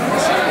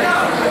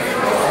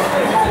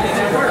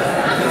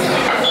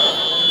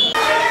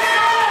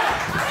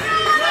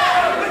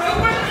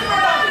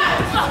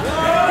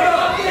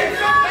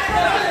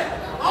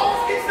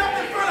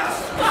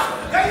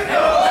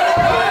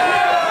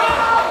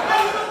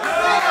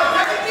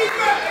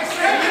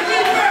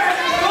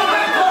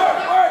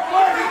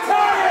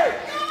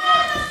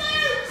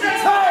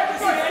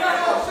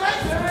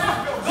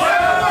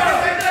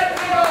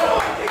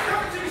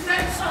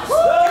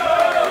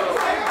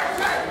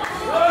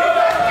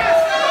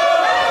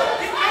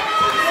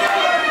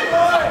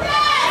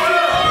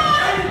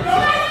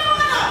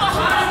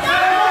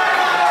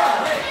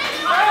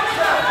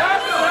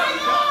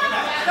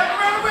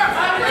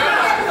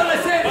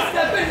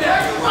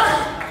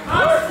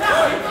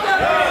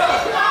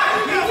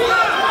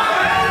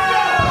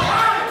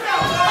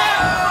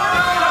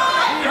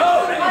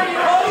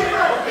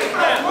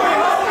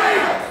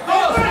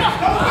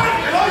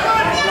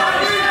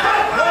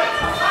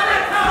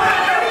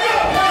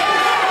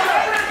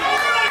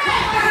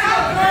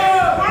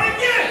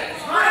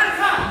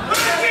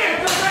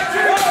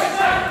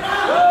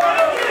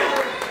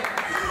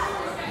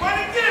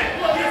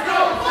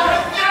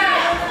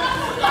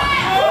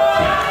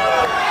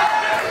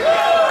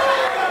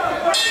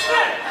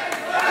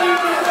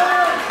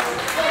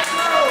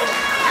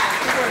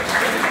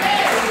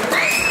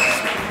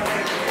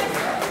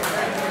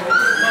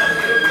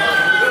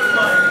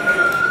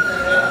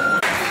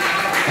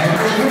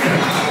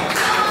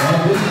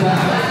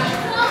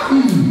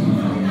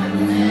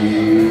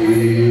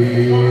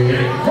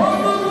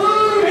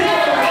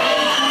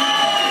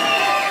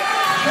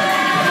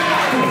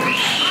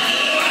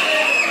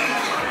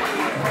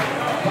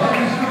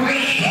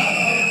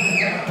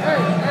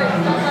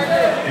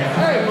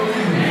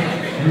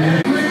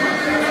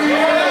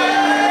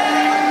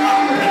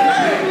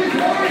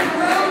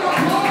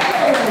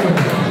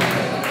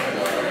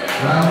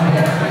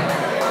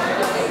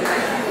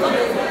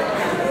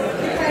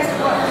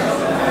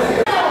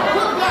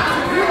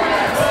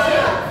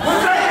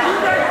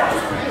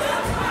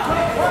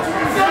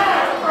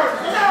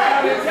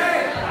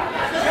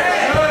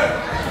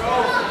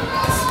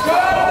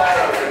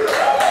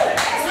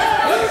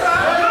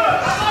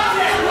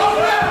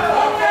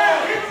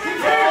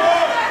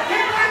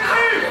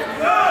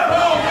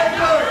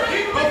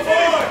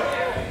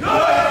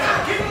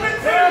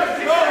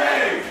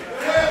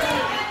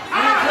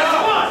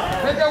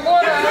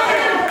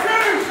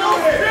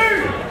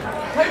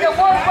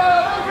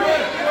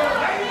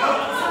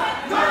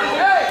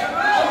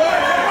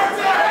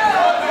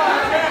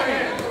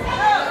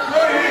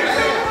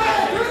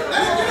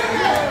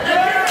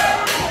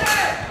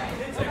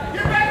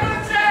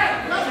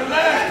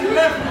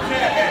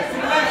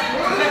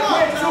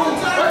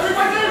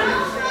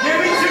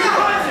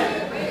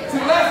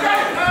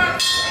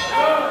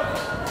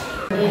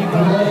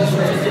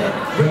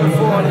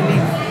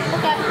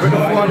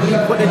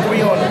 Put the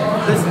 3 on it.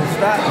 Listen,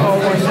 stop all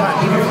one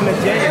shot. Even from the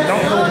jab,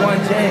 don't go one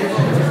jab.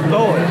 Just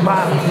throw it.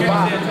 Bop,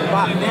 bop,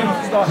 bop. Then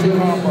start the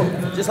combo.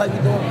 Just like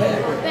you're doing pad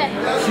work.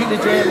 Shoot the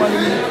jab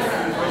underneath.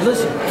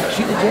 Listen,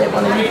 shoot the jab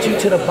underneath you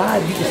to the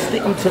body. You can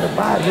stick them to the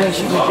body. You ain't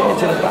shooting the jab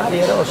to the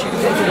body at all. Shoot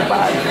the jab to the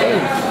body. Hey,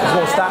 it's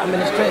going to stop him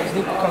in his tracks. He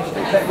can come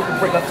straight back. We can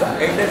break up time.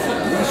 Hey, listen,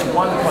 each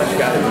one punch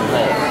got to be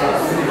long.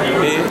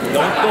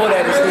 Don't throw it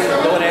at his head.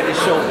 Throw it at his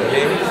shoulder.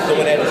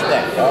 Throw it at his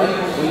neck. All right?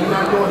 When you're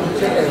not doing the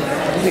jab,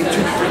 you take 2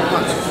 to 3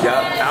 punches.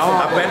 Yeah,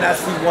 I better not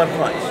see 1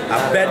 punch.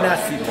 I better not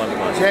see 1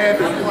 punch.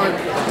 Jab is 1,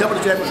 double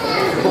the jab is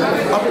 1.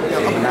 Up and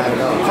down, up and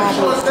down.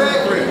 Combo is 2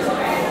 to 3.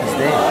 He's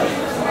dead.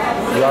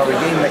 You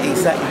already gave him an 8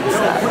 seconds to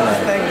stop. Put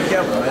this thing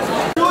together,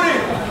 man. Go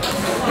ahead.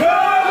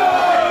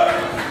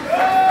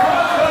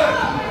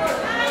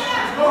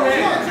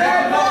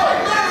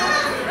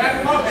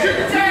 Shoot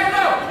the tag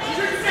low.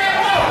 Shoot the tag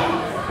low.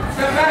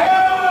 Step back.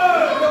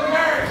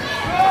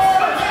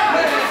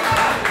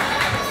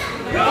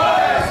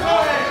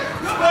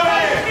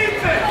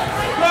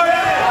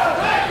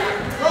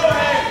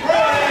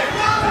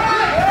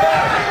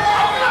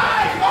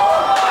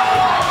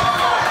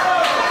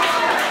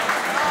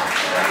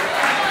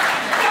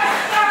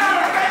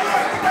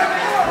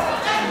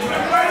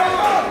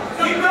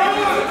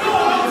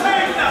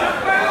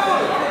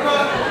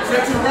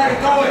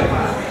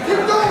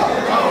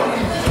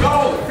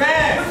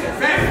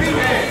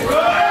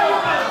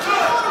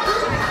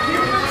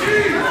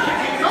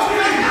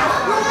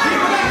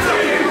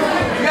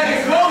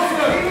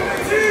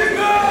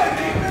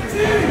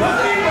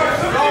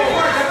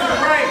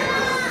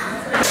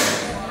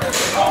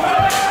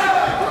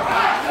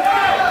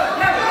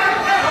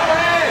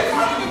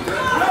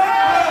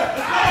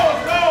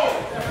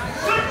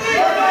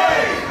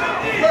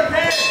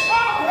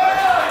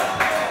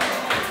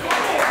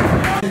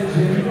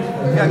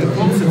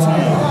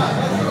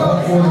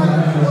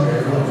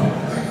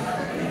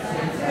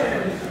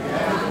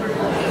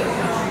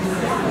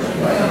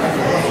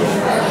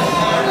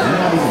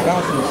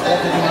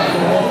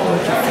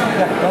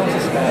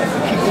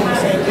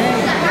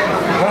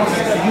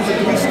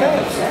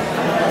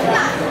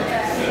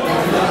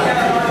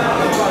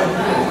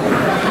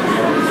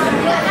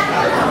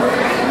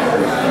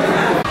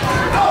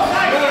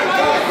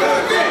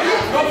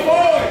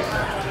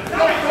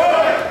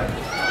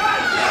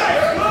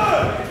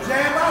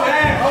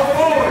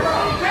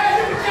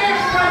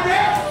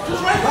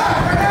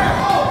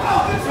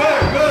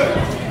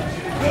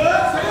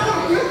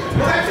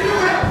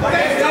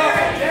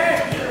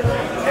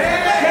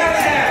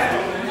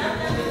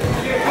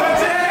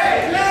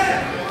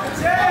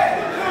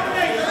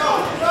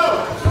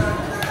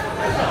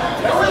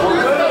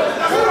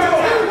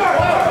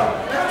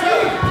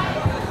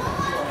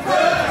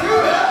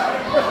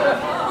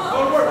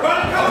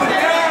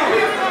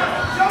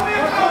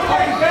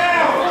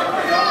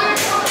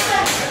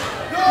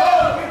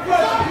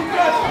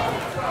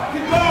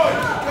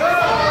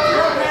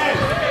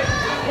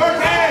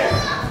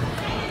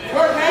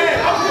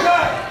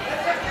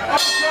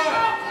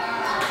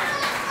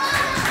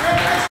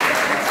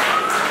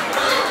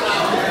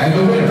 And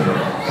the winner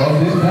of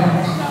this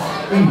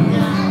match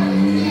is